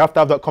point where you have to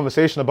have that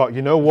conversation about,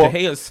 you know what, De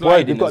Gea's boy,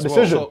 sliding you've got a as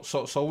well.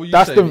 decision. So what you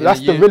That's saying? the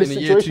In a really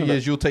year, situation 2 there.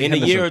 years, you'll take In a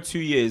Henderson. year or 2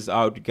 years,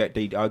 I'll get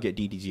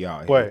DDG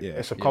out. Boy, Yeah.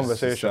 it's a Yeah,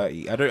 conversation.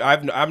 society.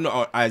 I'm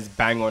not as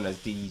bang on as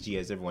DDG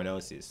as everyone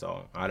else is,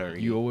 so I don't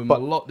really. You owe him But-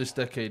 a lot this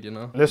decade, you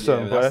know.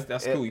 Listen, yeah, boy,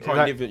 that's cool. You can't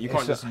like, live. You can't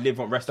it's just live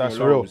on resting that's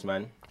your real. laurels,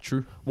 man.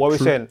 True. What are we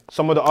True. saying?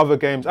 Some of the other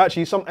games,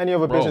 actually, any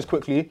other Bro, business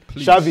quickly.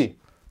 please. Xavi.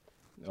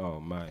 Oh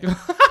my!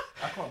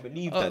 I can't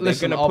believe that.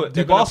 Listen, they're gonna put. do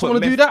They're gonna Barca put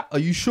want to do Messi- that? Are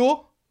you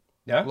sure?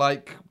 Yeah.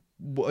 Like,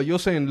 you're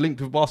saying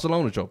linked with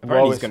Barcelona job?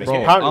 Apparently Well, he's gonna it's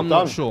get it. apparently I'm done.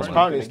 not sure, man.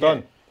 Apparently it's Gonna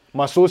done.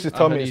 My sources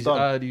tell me it's I done.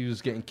 heard he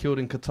was getting killed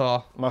in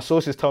Qatar. My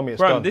sources tell me it's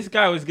Bro, done. this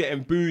guy was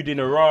getting booed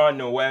in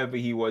Iran or wherever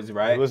he was,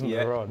 right? It wasn't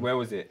yeah. Iran. Where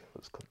was it?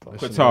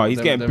 Listen, Qatar. He's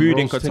them- getting them booed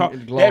in rose-tinted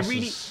Qatar.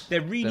 glasses,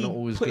 They're really not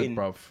always putting.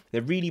 good, bruv.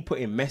 They're really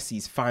putting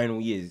Messi's final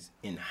years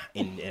in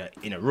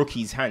a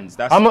rookie's hands.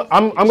 That's I'm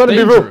going to be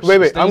real. dangerous.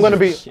 Wait. It's I'm going to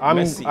be. dangerous.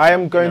 Messi I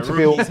am in going a to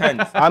be. rookie's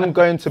hands. I'm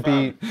going to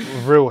be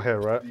real here,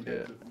 right?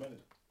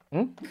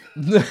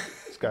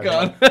 This guy,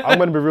 man. I'm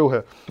going to be real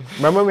here.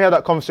 Remember when we had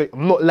that conversation?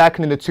 I'm not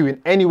likening the two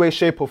in any way,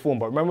 shape, or form.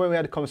 But remember when we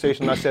had a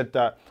conversation? I said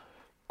that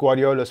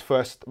Guardiola's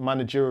first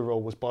managerial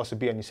role was Barca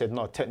B, and he said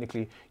no.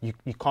 Technically, you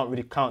can't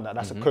really count that.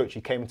 That's a coach.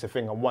 He came into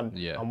thing and won.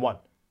 Yeah. And won.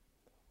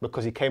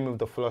 Because he came with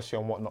the philosophy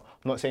and whatnot.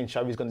 I'm not saying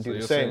Xavi's going to So do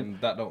you're the same. saying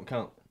that don't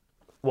count?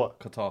 What?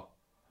 Qatar.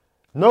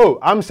 No,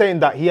 I'm saying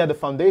that he had the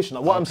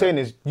foundation. What I'm saying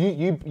is,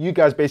 you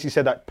guys basically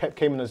said that Pep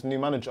came in as new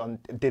manager and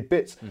did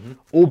bits,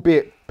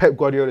 albeit Pep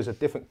Guardiola is a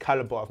different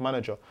caliber of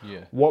manager.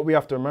 Yeah. What we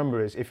have to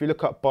remember is, if you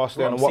look at Bro,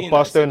 Barcelona, I'm and what seeing that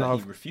Barcelona he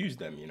have, refused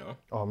them. You know.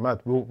 oh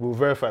mad, we'll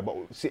verify. But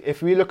see,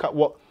 if we look at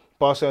what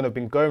Barcelona have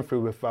been going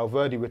through with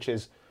Valverde, which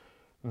is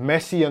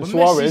Messi and But Messi's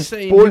Suarez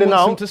saying he balling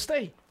wants him out, to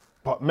stay.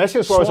 but Messi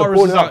and Suarez are Suarez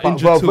balling is out, out but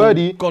injured till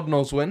Valverde, God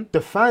knows when. the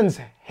fans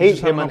hate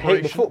just had him an and hate the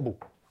operation. football.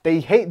 They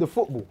hate the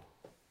football.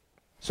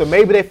 So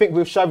maybe they think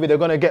with Xavi they're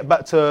gonna get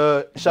back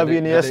to Xavi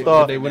and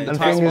Iniesta Did they win the and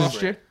title things.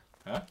 last year?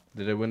 Huh?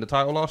 Did they win the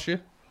title last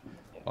year?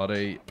 Are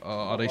they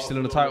still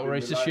in the title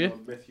race this year?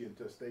 Messi and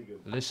Ter Stegen.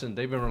 Listen,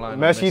 they've been relying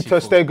Messi, on Messi Ter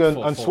Stegen,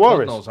 for and God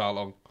Suarez. knows how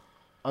long.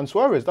 And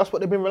Suarez, that's what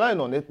they've been relying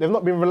on. They've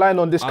not been relying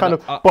on this kind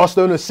know- of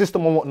Barcelona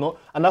system and whatnot,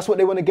 and that's what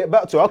they want to get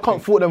back to. I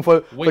can't fault them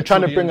for Wait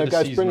trying till to the bring end a of the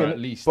guy season, springing or it. at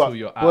least But till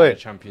you're out boy, of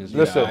the Champions League.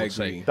 listen, I would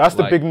say. that's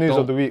the Like, big news of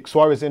don't- the week.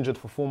 Suarez injured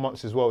for 4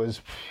 months as well.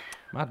 Is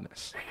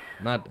Madness.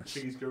 I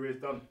think his career's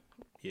done.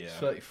 Yeah.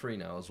 33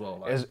 now as well.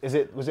 Like, is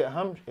it was it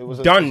ham? It was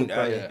Done.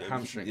 yeah,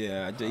 hamstring.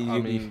 Yeah. I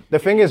mean, the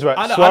thing is, right?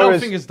 I Suarez, don't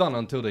think it's done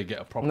until they get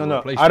a proper No,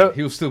 replacement. I don't-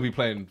 He'll still be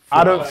playing. For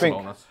I don't think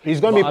Barcelona.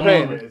 he's going to be But I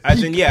playing. mean,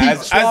 As in, yeah, peak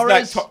as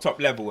like Suarez-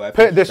 top level. Put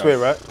it this way,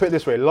 right? Put it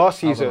this way.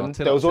 Last I don't know, season,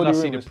 until there was until I already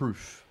see the rumors.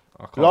 proof.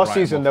 I can't Last write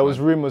him season, off, there was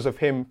man. rumours of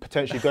him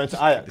potentially going to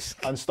Ajax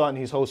and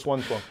starting his whole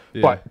swan song.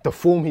 Yeah. But the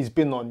form he's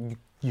been on,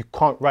 you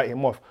can't write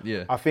him off.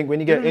 Yeah. I think when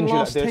you In get the injured like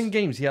last 10 this,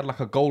 games, he had like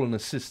a goal and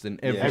assist in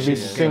every, every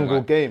single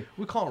Like, game,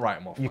 we can't write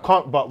him off. you man.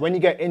 can't. But when you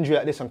get injured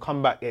like this and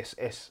come back,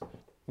 it's.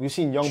 We've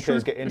seen young It's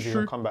players true, get it's injured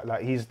true. and come back.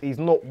 Like he's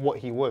not what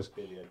he was.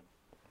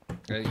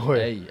 Hey,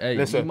 Boy, hey,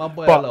 listen, leave my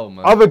boy but alone,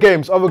 man. other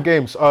games.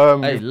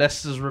 Hey,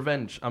 Leicester's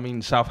revenge. I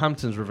mean,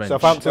 Southampton's revenge.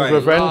 Southampton's Right.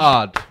 revenge.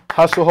 God.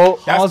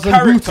 Hasselholt, That's Hazen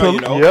character, Bootham.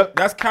 you know. Yep.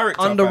 That's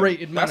character. fam.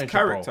 Underrated That's manager,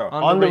 character.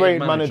 bro.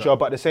 underrated manager,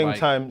 but at the same Like,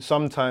 time,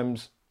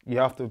 sometimes you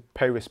have to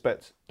pay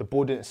respect. The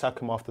board didn't sack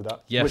him after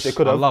that, yes, which they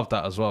could I have. love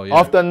that as well. Yeah.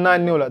 After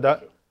 9-0 like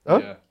that, huh?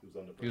 Yeah.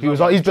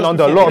 He's been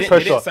under a before- lot of they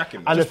didn't pressure. sack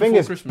him. And the Just thing before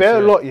is, Christmas, bare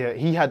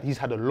yeah. lot, he's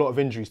had a lot of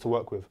injuries to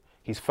work with.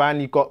 He's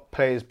finally got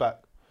players back.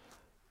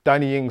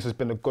 Danny Ings has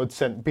been a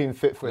godsend, being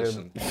fit for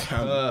Listen, him.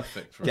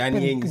 perfect. Bro.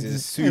 Danny Ings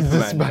is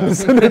Superman. man, man.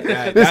 isn't it?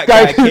 That This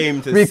guy guy-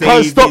 came to we save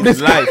can't stop his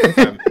this guy. life.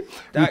 Fam.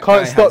 That can't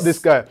guy stop has- this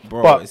guy.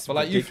 Bro, But- it's But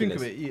like you think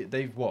of ridiculous. it,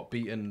 they've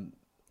beaten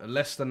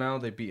Leicester now.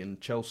 They've beaten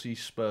Chelsea,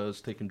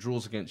 Spurs, taken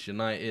draws against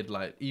United.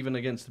 Like even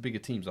against the bigger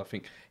teams, I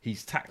think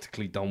he's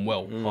tactically done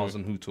well.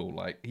 Arsene Hutel,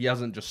 like he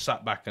hasn't just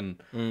sat back and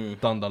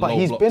done the But low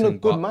he's block been a thing,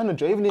 good but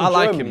manager. Even in I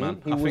like Germany, him,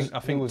 man. he I was-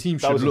 think he was-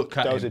 teams that should was a- look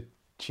at that was him.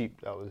 a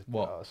cheap. That was.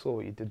 What? I saw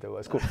what you did there.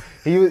 It's cool.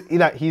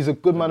 He's a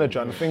good manager,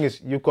 and the thing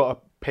is, you've got to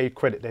pay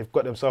credit. They've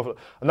got themselves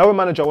another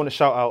manager. I want to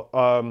shout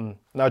out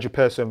Nigel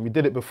Pearson. We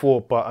did it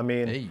before, but I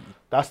mean, Hey.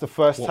 that's the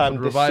first What, time for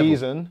the this revival?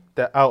 season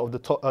they're out of the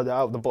top. They're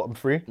out of the bottom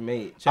three.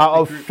 Mate, check Out the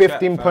of group 15 chat,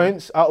 fam.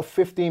 points, out of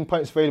 15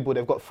 points available,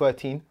 they've got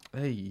 13.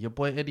 Hey, your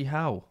boy Eddie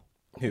Howe.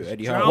 Who,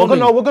 Eddie Drowning.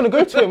 Howe? We're gonna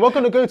go to him. We're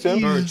gonna go to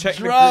him. Bro, check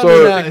the Drowning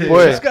group So, out here.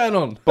 boy. What's going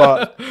on?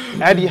 But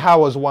Eddie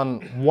Howe has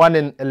won 1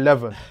 in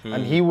 11, Hmm.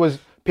 and he was.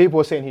 People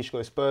were saying he should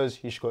go Spurs,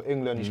 he should go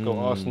England, he should go Hmm.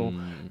 Arsenal.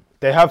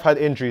 They have had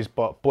injuries,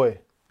 but boy,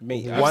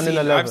 Mate, 1 in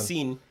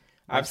 11.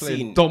 I've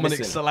seen Dominic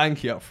listen,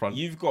 Solanke up front.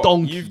 You've got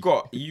Donkey.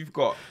 you've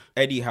got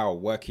Eddie Howe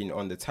working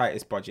on the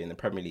tightest budget in the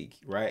Premier League,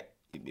 right?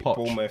 Poch.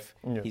 Bournemouth.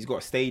 Yeah. He's got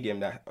a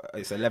stadium that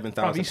is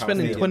 11,000. Bruv, he's pound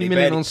spending stadium. 20 They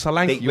million barely- on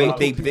Solanke. They, You're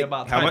they, talking they,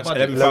 about how tight much? budget.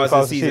 11,000 a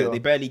 11,000 season. season. They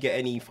barely get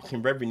any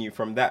fucking revenue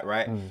from that,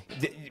 right?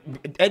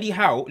 Mm. Eddie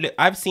Howe. Look,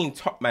 I've seen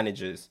top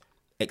managers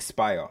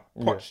expire.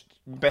 Poch,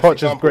 best Poch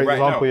is a example great right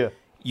example, now. yeah.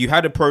 You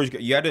had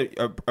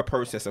a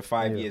process of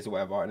 5 years or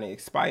whatever, and it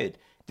expired.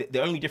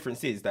 The only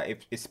difference is that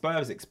if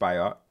Spurs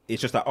expire,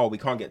 it's just like, oh, we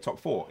can't get top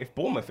 4. If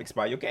Bournemouth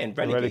expire, you're getting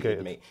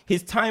relegated, mate.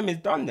 His time is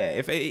done there.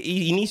 If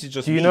he needs to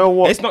just, Do you know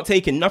what? It's not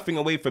taking nothing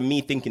away from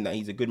me thinking that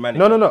he's a good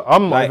manager. No.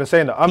 I'm not even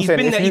saying that. I'm saying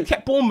if he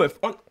kept Bournemouth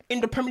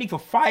in the Premier League for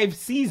 5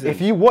 seasons.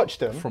 if you watch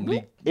them From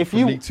League, if from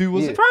you League 2,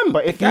 was it? Fam,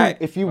 but guy-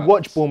 if you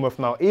watch Bournemouth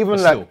now, even But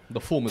like still,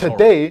 the form is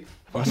today,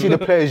 I see the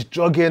players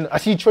jogging. I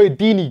see Troy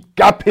Deeney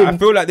gapping. I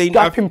feel like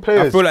gapping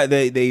players. I feel like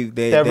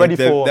they're ready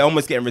for. they're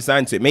almost getting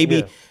resigned to it. Maybe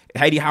Yeah.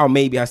 Eddie Howe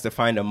maybe has to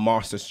find a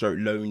master stroke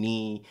low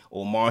knee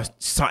or master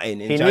something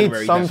in He January needs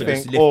that something, can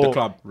just lift or- the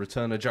club.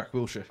 Return of Jack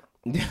Wilshere.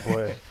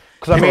 Because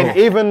I mean,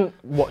 even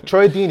what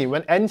Troy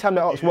Deeney, anytime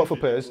they ask what for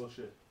players,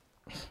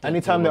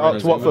 anytime they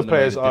ask what for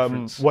players,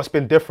 what's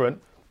been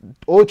different.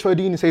 All Troy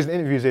Deeney says in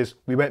interviews is,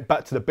 we went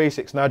back to the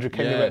basics. Nigel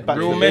Kenny went back to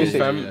Real the men, basics.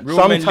 fam.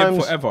 Real men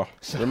live forever.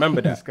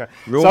 Remember This that. guy.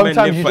 Real men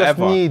Sometimes live you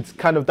forever. just need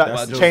kind of that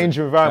That's change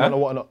of environment Huh?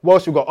 or whatnot. What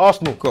else we got?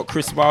 Arsenal. Got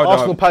Chris Wilder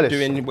Arsenal Palace.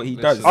 doing what he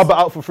does. Albert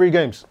out for 3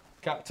 games.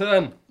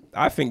 Captain.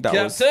 I think that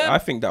was. Captain.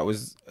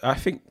 I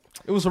think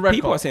It was a red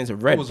People card. are saying it's a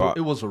red, it but-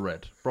 was a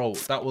red. Bro,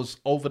 that was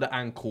over the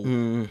ankle.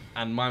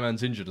 And my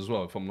man's injured as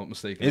well, if I'm not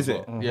mistaken. Is as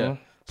it? well. Yeah.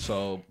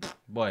 So,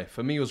 boy,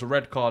 for me, it was a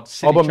red card. Albert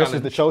Silly misses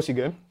challenge. the Chelsea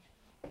game.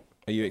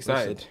 Are you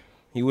excited?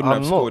 He wouldn't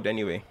I'm have not. scored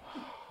anyway.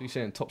 You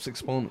saying top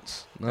 6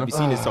 opponents? No? Have you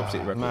seen his top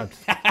 6 record? Mad.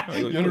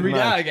 You want to read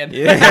that again?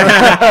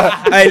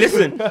 Yeah. Hey,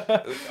 listen.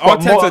 But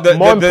Arteta,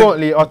 more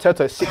importantly,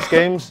 Arteta, 6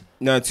 games.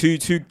 no,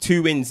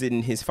 two wins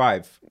in his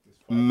 5.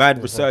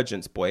 Mad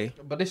resurgence, boy.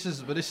 But this is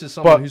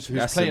someone But who's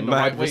That's a playing the mad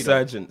right way. though.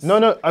 resurgence. No,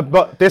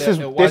 but this is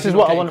Why this he is not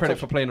what I getting want to credit touch.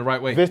 for playing the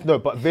right way.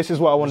 This is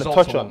what I want to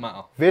Results touch are on. what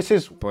matter. This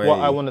is Boy, what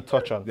I want to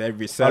touch on. they're A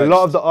resurged.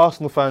 lot of the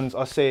Arsenal fans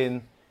are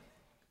saying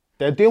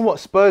they're doing what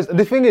Spurs.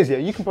 The thing is, yeah,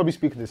 you can probably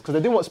speak to this because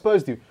they're doing what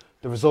Spurs do.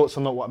 The results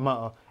are not what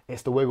matter.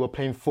 It's the way we're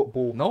playing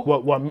football. No.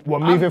 we're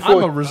moving I'm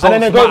forward. a And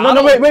then they results go, man.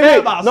 no, I wait, don't care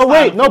about style no.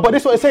 But football.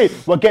 this is what I say.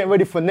 We're getting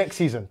ready for next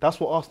season.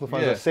 That's what Arsenal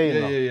fans are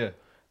saying now. Yeah.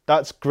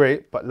 That's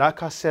great, but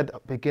like I said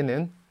at the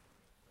beginning,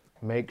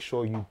 make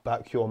sure you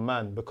back your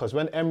man, because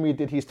when Emery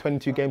did his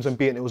 22 games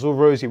unbeaten, it was all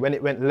rosy. When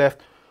it went left,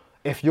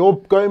 if you're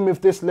going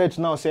with this ledge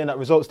now saying that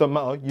results don't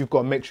matter, you've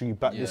got to make sure you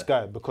back this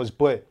guy, because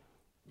boy,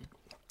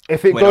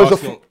 if it When goes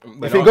Arsenal-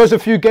 goes a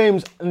few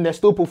games and they're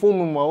still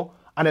performing well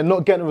and they're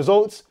not getting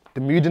results,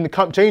 the mood in the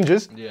camp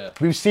changes. Yeah.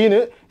 We've seen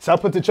it. It's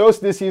happened to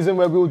Chelsea this season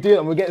where we were doing it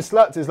and we're getting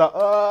slapped. It's like,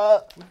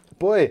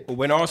 boy.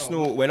 When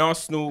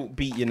Arsenal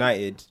beat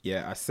United,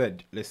 yeah, I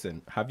said,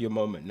 listen, have your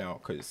moment now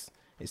because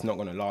it's not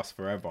going to last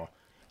forever.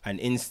 And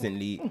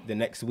instantly, the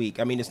next week,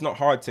 I mean, it's not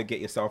hard to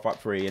get yourself up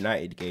for a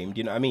United game. Do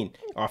you know what I mean?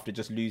 After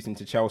just losing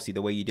to Chelsea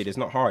the way you did, it's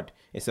not hard.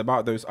 It's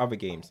about those other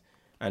games.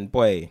 And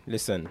boy,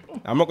 listen,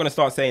 I'm not going to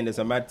start saying there's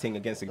a mad thing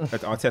against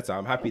Arteta.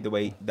 I'm happy the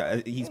way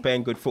that he's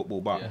playing good football.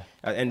 But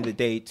at the end of the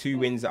day, 2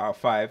 wins out of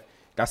 5.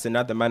 That's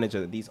another manager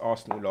that these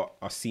Arsenal lot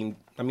are seen.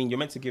 I mean, you're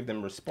meant to give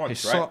them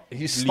response, right?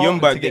 He's starting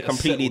to Ljungberg, get a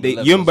settled level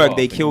as Ljungberg, well, they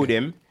I think. killed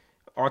him.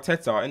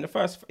 Arteta,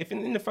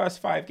 in the first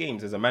 5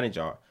 games as a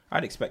manager,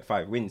 I'd expect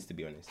 5 wins, to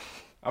be honest.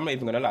 I'm not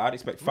even going to lie. I'd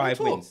expect 5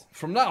 wins.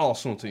 From that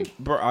Arsenal team.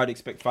 Bro, I'd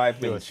expect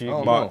 5 wins.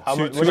 achievement. But How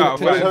What two out of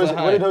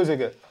five. did Jose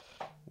get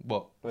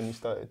What? when he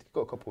started? He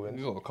got a couple wins.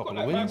 He got a couple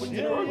Got of like 5 wins. wins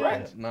in a row,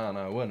 right?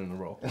 Nah, it weren't in a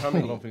row. I don't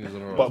think it was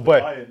in a row. But boy,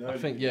 I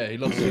think, he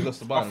lost to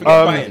Bayern. Forget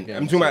Bayern.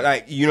 I'm talking about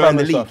like, in the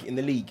Family league. stuff. In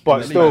the league. but In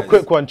the still, league.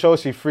 quick one.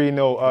 Chelsea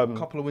 3-0. A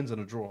couple of wins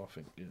and a draw, I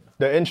think. Yeah.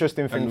 The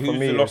interesting thing And for who's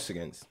me the is, loss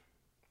against?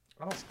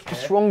 I don't care.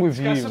 what's wrong with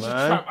you, That's such a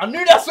man? trap. I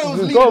knew that's what it was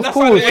leading. Go, of That's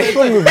course. how it What's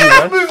wrong with you,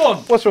 man? Move on.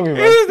 What's wrong with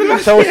you,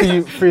 man?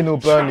 Chelsea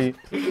 3-0 Burnley.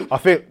 I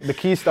think the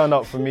key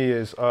standout for me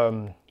is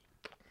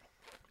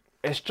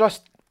it's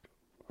just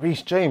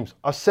Reece James.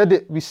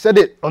 We said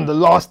it on the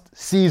last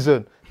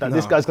season that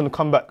this guy's gonna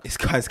come back. It's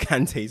because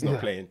Kante's not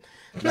playing.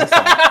 That's it.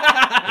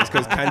 It's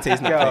because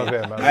Kante's not Get out of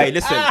playing. here, man. Hey,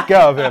 listen. Get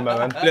out of here,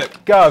 man.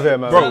 Look, Get out of here,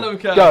 man. Bro, Tell him,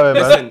 Get out of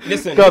here, man.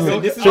 listen. Go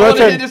on, This so is your I wanna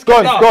turn. hear this Go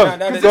on, guy. go on,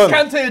 No, no, This go on.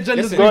 Kante agenda's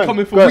Listen, been go on,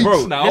 coming for go on. weeks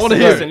Bro, now. I want to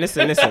hear it.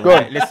 Listen. Go on.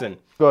 Right, listen.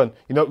 Go on.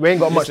 You know, we ain't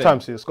got much Listen.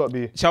 time, so it's got to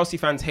be. Chelsea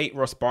fans hate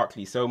Ross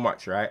Barkley so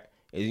much, right?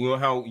 You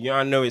know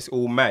I know it's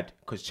all mad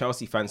because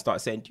Chelsea fans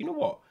start saying, do you know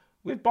what?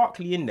 With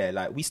Barkley in there,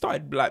 like we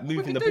started like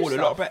moving the can do ball a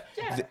lot stuff.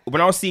 better.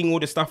 When I was seeing all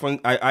the stuff on,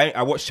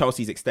 I watched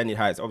Chelsea's extended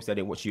highlights. Obviously, I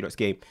didn't watch UDOT's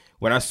game.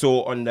 When I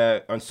saw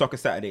on Soccer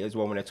Saturday as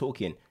well, when they're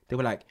talking, they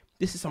were like,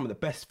 "This is some of the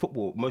best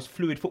football, most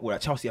fluid football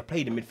that Chelsea have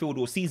played in midfield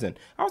all season."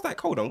 I was like,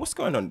 "Hold on, what's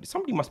going on?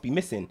 Somebody must be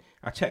missing."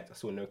 I checked, I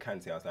saw no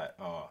Kante. I was like,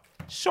 "Oh,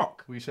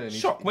 shock, What are you saying?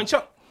 shock." When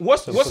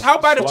what's how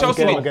bad have one Chelsea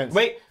game been? against-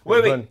 Wait.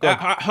 Go on.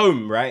 At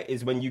home, right,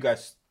 is when you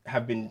guys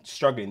have been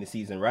struggling this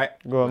season, right?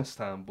 Go on. West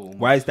Ham, Bournemouth.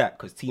 Why is that?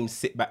 Because teams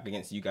sit back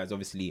against you guys,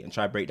 obviously, and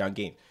try to break down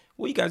games.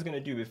 What are you guys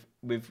gonna do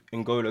with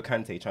N'Golo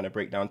Kante trying to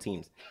break down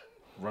teams?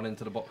 Run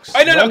into the box.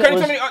 Hey, no, When can it you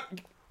was- tell me?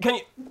 Can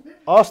you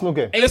Arsenal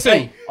game.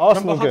 listen?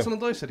 Arsenal Remember game.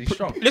 Hudson-Odoi said he's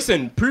strong.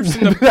 Listen, proofs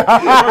in the.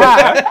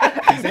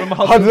 Remember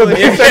Hudson Hudson-Odoi?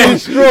 Odoi said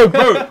he's strong.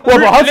 What,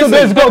 but Hudson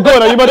listen. Odoi's got going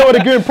now. You might not want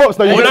to give him props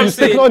now. All I'm You're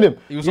sticking saying- on him.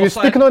 He was You're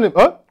offside. sticking on him.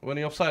 Huh? When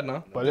he offside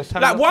now? But let's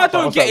Like, what I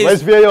don't get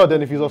Where's is VAR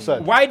then if he's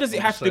offside? why does it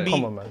have to saying. be?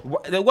 Come on, man.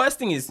 The worst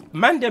thing is,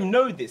 man, them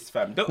know this,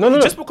 fam.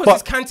 No, Just because but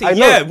it's Kante, I know,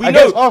 yeah, we know.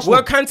 against Arsenal.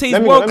 Well, Kante Let is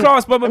me- world let me-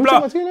 class, blah blah let me talk blah.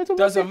 about team, let me talk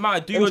about Doesn't team.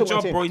 matter. Do Let me your talk about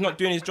job, team. bro. He's not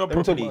doing his job Let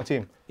me talk properly. about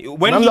team.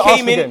 When Remember he the came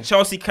Arsenal in, game?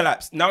 Chelsea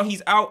collapsed. Now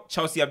he's out.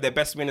 Chelsea have their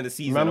best win of the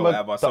season or Remember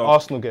whatever. the So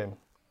Arsenal game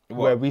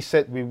where What? we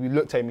said we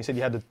looked at him. He said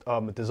he had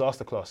a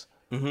disaster class,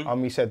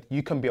 and we said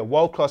you can be a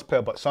world class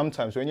player, but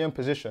sometimes when you're in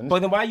positions. but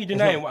then why are you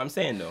denying what I'm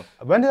saying though?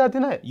 When did I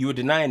deny it? You were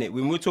denying it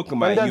when we were talking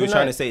When about did I it. You were deny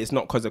trying it? to say it's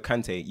not because of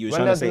Kante. You were When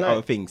trying did I to say deny other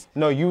it? things.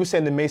 No, you were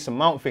saying the Mason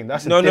Mount thing.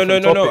 That's a No.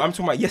 different topic. I'm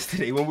talking about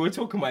yesterday when we were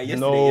talking about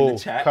yesterday in No, the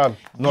chat. Cam,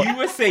 not-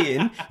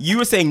 You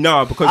were saying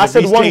no because I of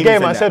said Reece one James game.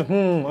 and I that. said,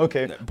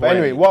 okay. boy. But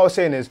anyway, what I was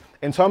saying is,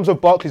 in terms of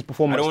Barkley's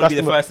performance, I don't want to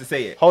be that's the first to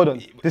say it. Hold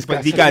on, this But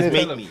guy's you guys saying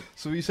it. make me.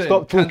 So you saying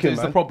Stop talking, Kante's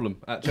the man. problem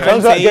at In terms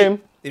of that Kante-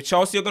 game- If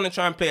Chelsea are going to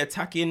try and play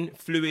attacking,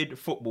 fluid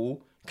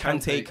football,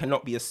 Kante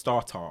cannot be a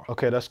starter.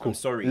 Okay, that's cool. I'm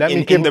sorry. Let me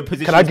in give. the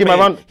position Can I he's give my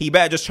playing, round? He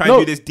better just try No.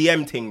 and do this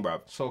DM thing,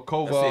 bruv. So That's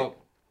Kova,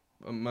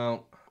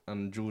 Mount,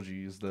 and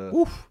Georgie is the.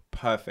 Oof,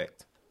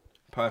 perfect.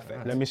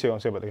 Let me see what I'm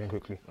saying about the game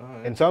quickly.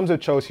 In terms of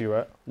Chelsea,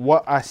 right?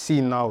 What I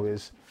see now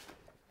is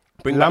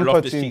Bring back Lampard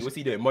Loftus Cheek. teams- What's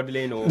he doing?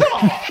 Modelling or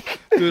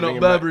Doing up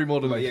Burberry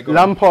model. Yeah, go on.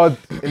 Lampard,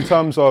 in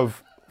terms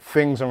of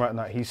things and right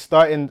now, he's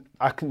starting.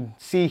 I can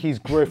see his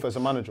growth as a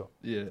manager.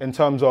 Yeah. In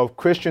terms of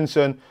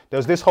Christensen,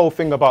 there's this whole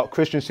thing about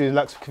Christensen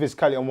lacks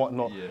physicality and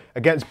whatnot. Yeah.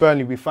 Against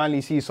Burnley, we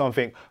finally see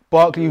something.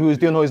 Barkley, who is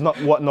doing all his not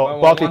whatnot,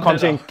 Man, Barkley one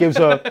comes in, header. gives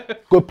a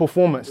good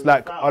performance.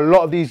 Like a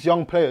lot of these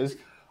young players,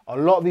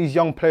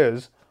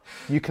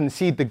 you can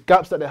see the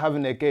gaps that they have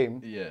in their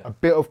game. Yeah. A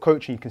bit of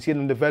coaching, you can see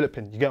them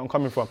developing. You get where I'm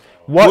coming from.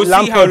 What We'll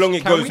see how long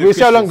it goes. We'll with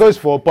see how long it Christensen. goes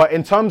for. But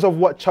in terms of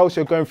what Chelsea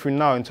are going through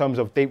now, in terms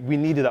of we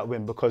needed that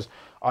win because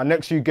our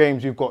next few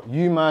games we've got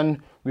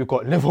Man, we've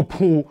got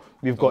Liverpool,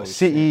 we've got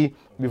City,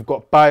 we've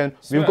got Bayern,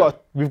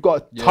 we've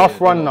got a Yeah, tough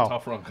yeah, run they've got a now.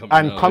 tough run coming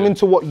And now, coming yeah.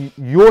 to what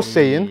you're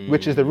saying,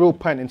 which is the real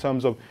point in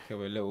terms of There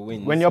were little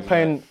wins. when you're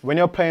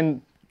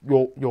playing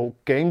your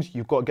games,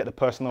 you've got to get the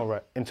personnel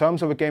right. In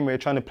terms of a game where you're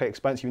trying to play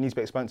expansive, you need to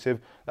be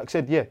expansive. Like I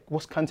said, yeah,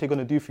 what's Kante going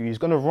to do for you? He's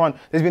going to run.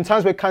 There's been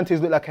times where Kante's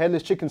looked like a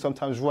headless chicken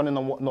sometimes running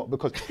and whatnot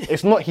because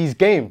it's not his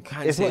game.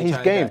 It's not his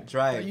game.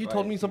 You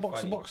told me he's a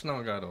box-to-box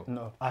now guy though.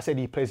 No, I said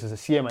he plays as a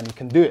CM and he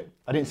can do it.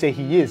 I didn't say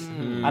he is.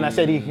 And I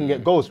said he can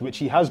get goals, which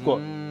he has got.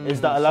 Is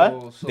that a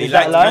lie? They Is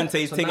that a like lie?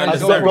 Kante's thing now on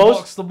Has the he got side. goals?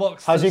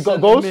 Box-to-box Has to he got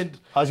centre goals? mid.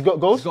 Has he got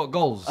goals? He's got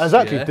goals.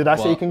 Exactly. yeah, Did I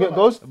say he can get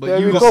goals? But There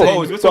you we were go. saying-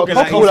 We're So talking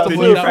like couple he's that doing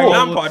three or Frank four.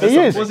 Lampard or He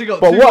is. something. What's he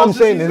got, But two what I'm goals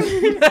saying this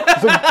is,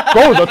 so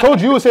goals. I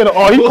told you, you were saying,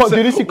 oh, he can't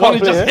do this, he One can't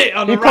he just play hit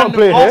on here. a He can't random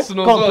play here.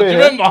 Arsenal Can't as play well,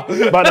 here. do you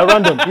remember? But at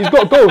random, he's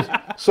got goals.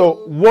 So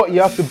what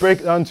you have to break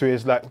it down to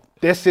is like,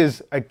 this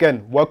is,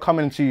 again, we're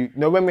coming to, you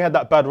know, when we had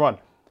that bad run,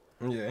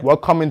 Yeah. we're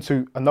coming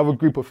to another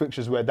group of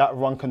fixtures where that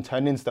run can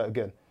turn into that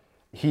again.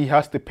 He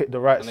has to pick the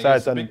right And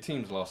sides against the and big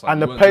teams last time, and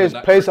you the weren't players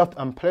doing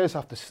that players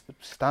have to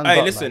stand Hey,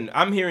 up. listen, man.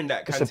 I'm hearing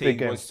that It's a big Kante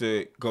game. wants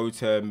to go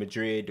to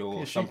Madrid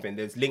or something.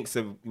 There's links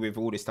with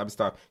all this type of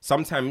stuff.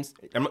 Sometimes,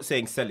 I'm not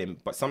saying sell him,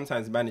 but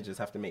sometimes managers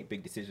have to make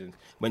big decisions.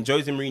 When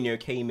Jose Mourinho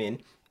came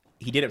in,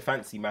 he didn't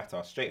fancy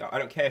Mata. Straight up, I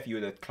don't care if you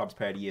were the club's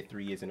player of the year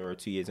 3 years in a row,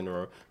 2 years in a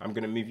row. I'm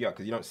going to move you up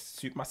because you don't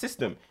suit my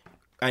system.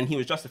 And he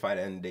was justified at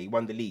the end of the day. He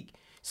won the league.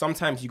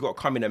 Sometimes you got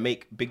to come in and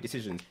make big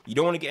decisions. You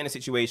don't want to get in a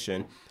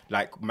situation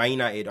like Man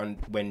United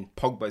when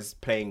Pogba's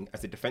playing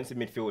as a defensive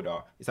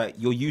midfielder. It's like,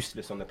 you're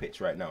useless on the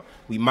pitch right now.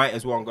 We might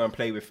as well go and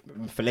play with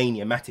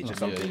Fellaini and Matic or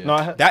something. yeah.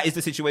 No, That is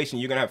the situation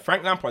you're going to have.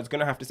 Frank Lampard's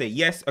going to have to say,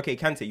 yes, okay,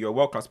 Kante, you're a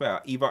world-class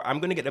player. Either I'm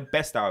going to get the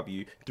best out of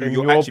you through In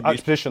your your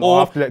attributes, position, or or I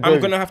have to let go I'm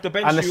of going to you. have to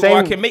bench And the you, or same-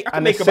 I can make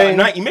and the about same-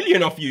 90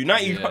 million off you.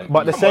 90, Yeah.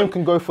 But the come same on.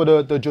 can go for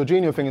the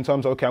Jorginho thing in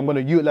terms of, okay, I'm going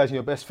to utilize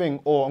your best thing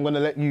or I'm going to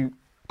let you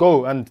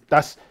go. And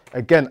that's,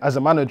 again, as a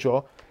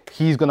manager,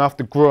 he's going to have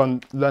to grow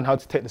and learn how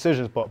to take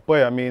decisions. But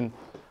boy, I mean,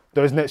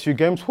 those next few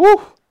games,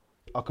 whew,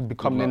 I could be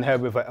coming in here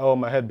with an L on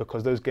my head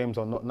because those games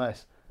are not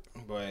nice.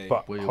 Boy.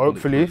 But Where you're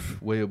hopefully,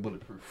 bulletproof. Where you're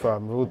bulletproof.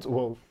 fam,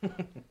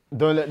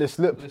 don't let this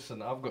slip.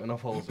 Listen, I've got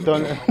enough holes.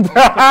 Don't.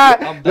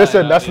 I'm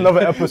Listen, dying that's out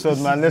another episode,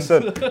 man.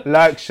 Listen,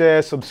 like,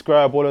 share,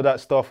 subscribe, all of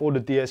that stuff. All the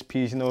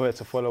DSPs, you know where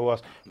to follow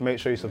us. Make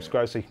sure you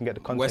subscribe so you can get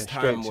the content West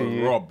straight Ham to were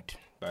you. robbed,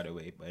 by the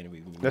way. But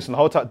anyway, Listen,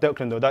 hold tight,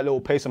 Declan though. That little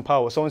pace and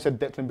power. Someone said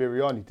Declan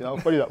Biryani. Did I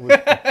tell you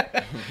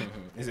that?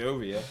 is it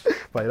over? Yeah.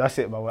 But that's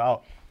it, man. We're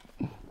out.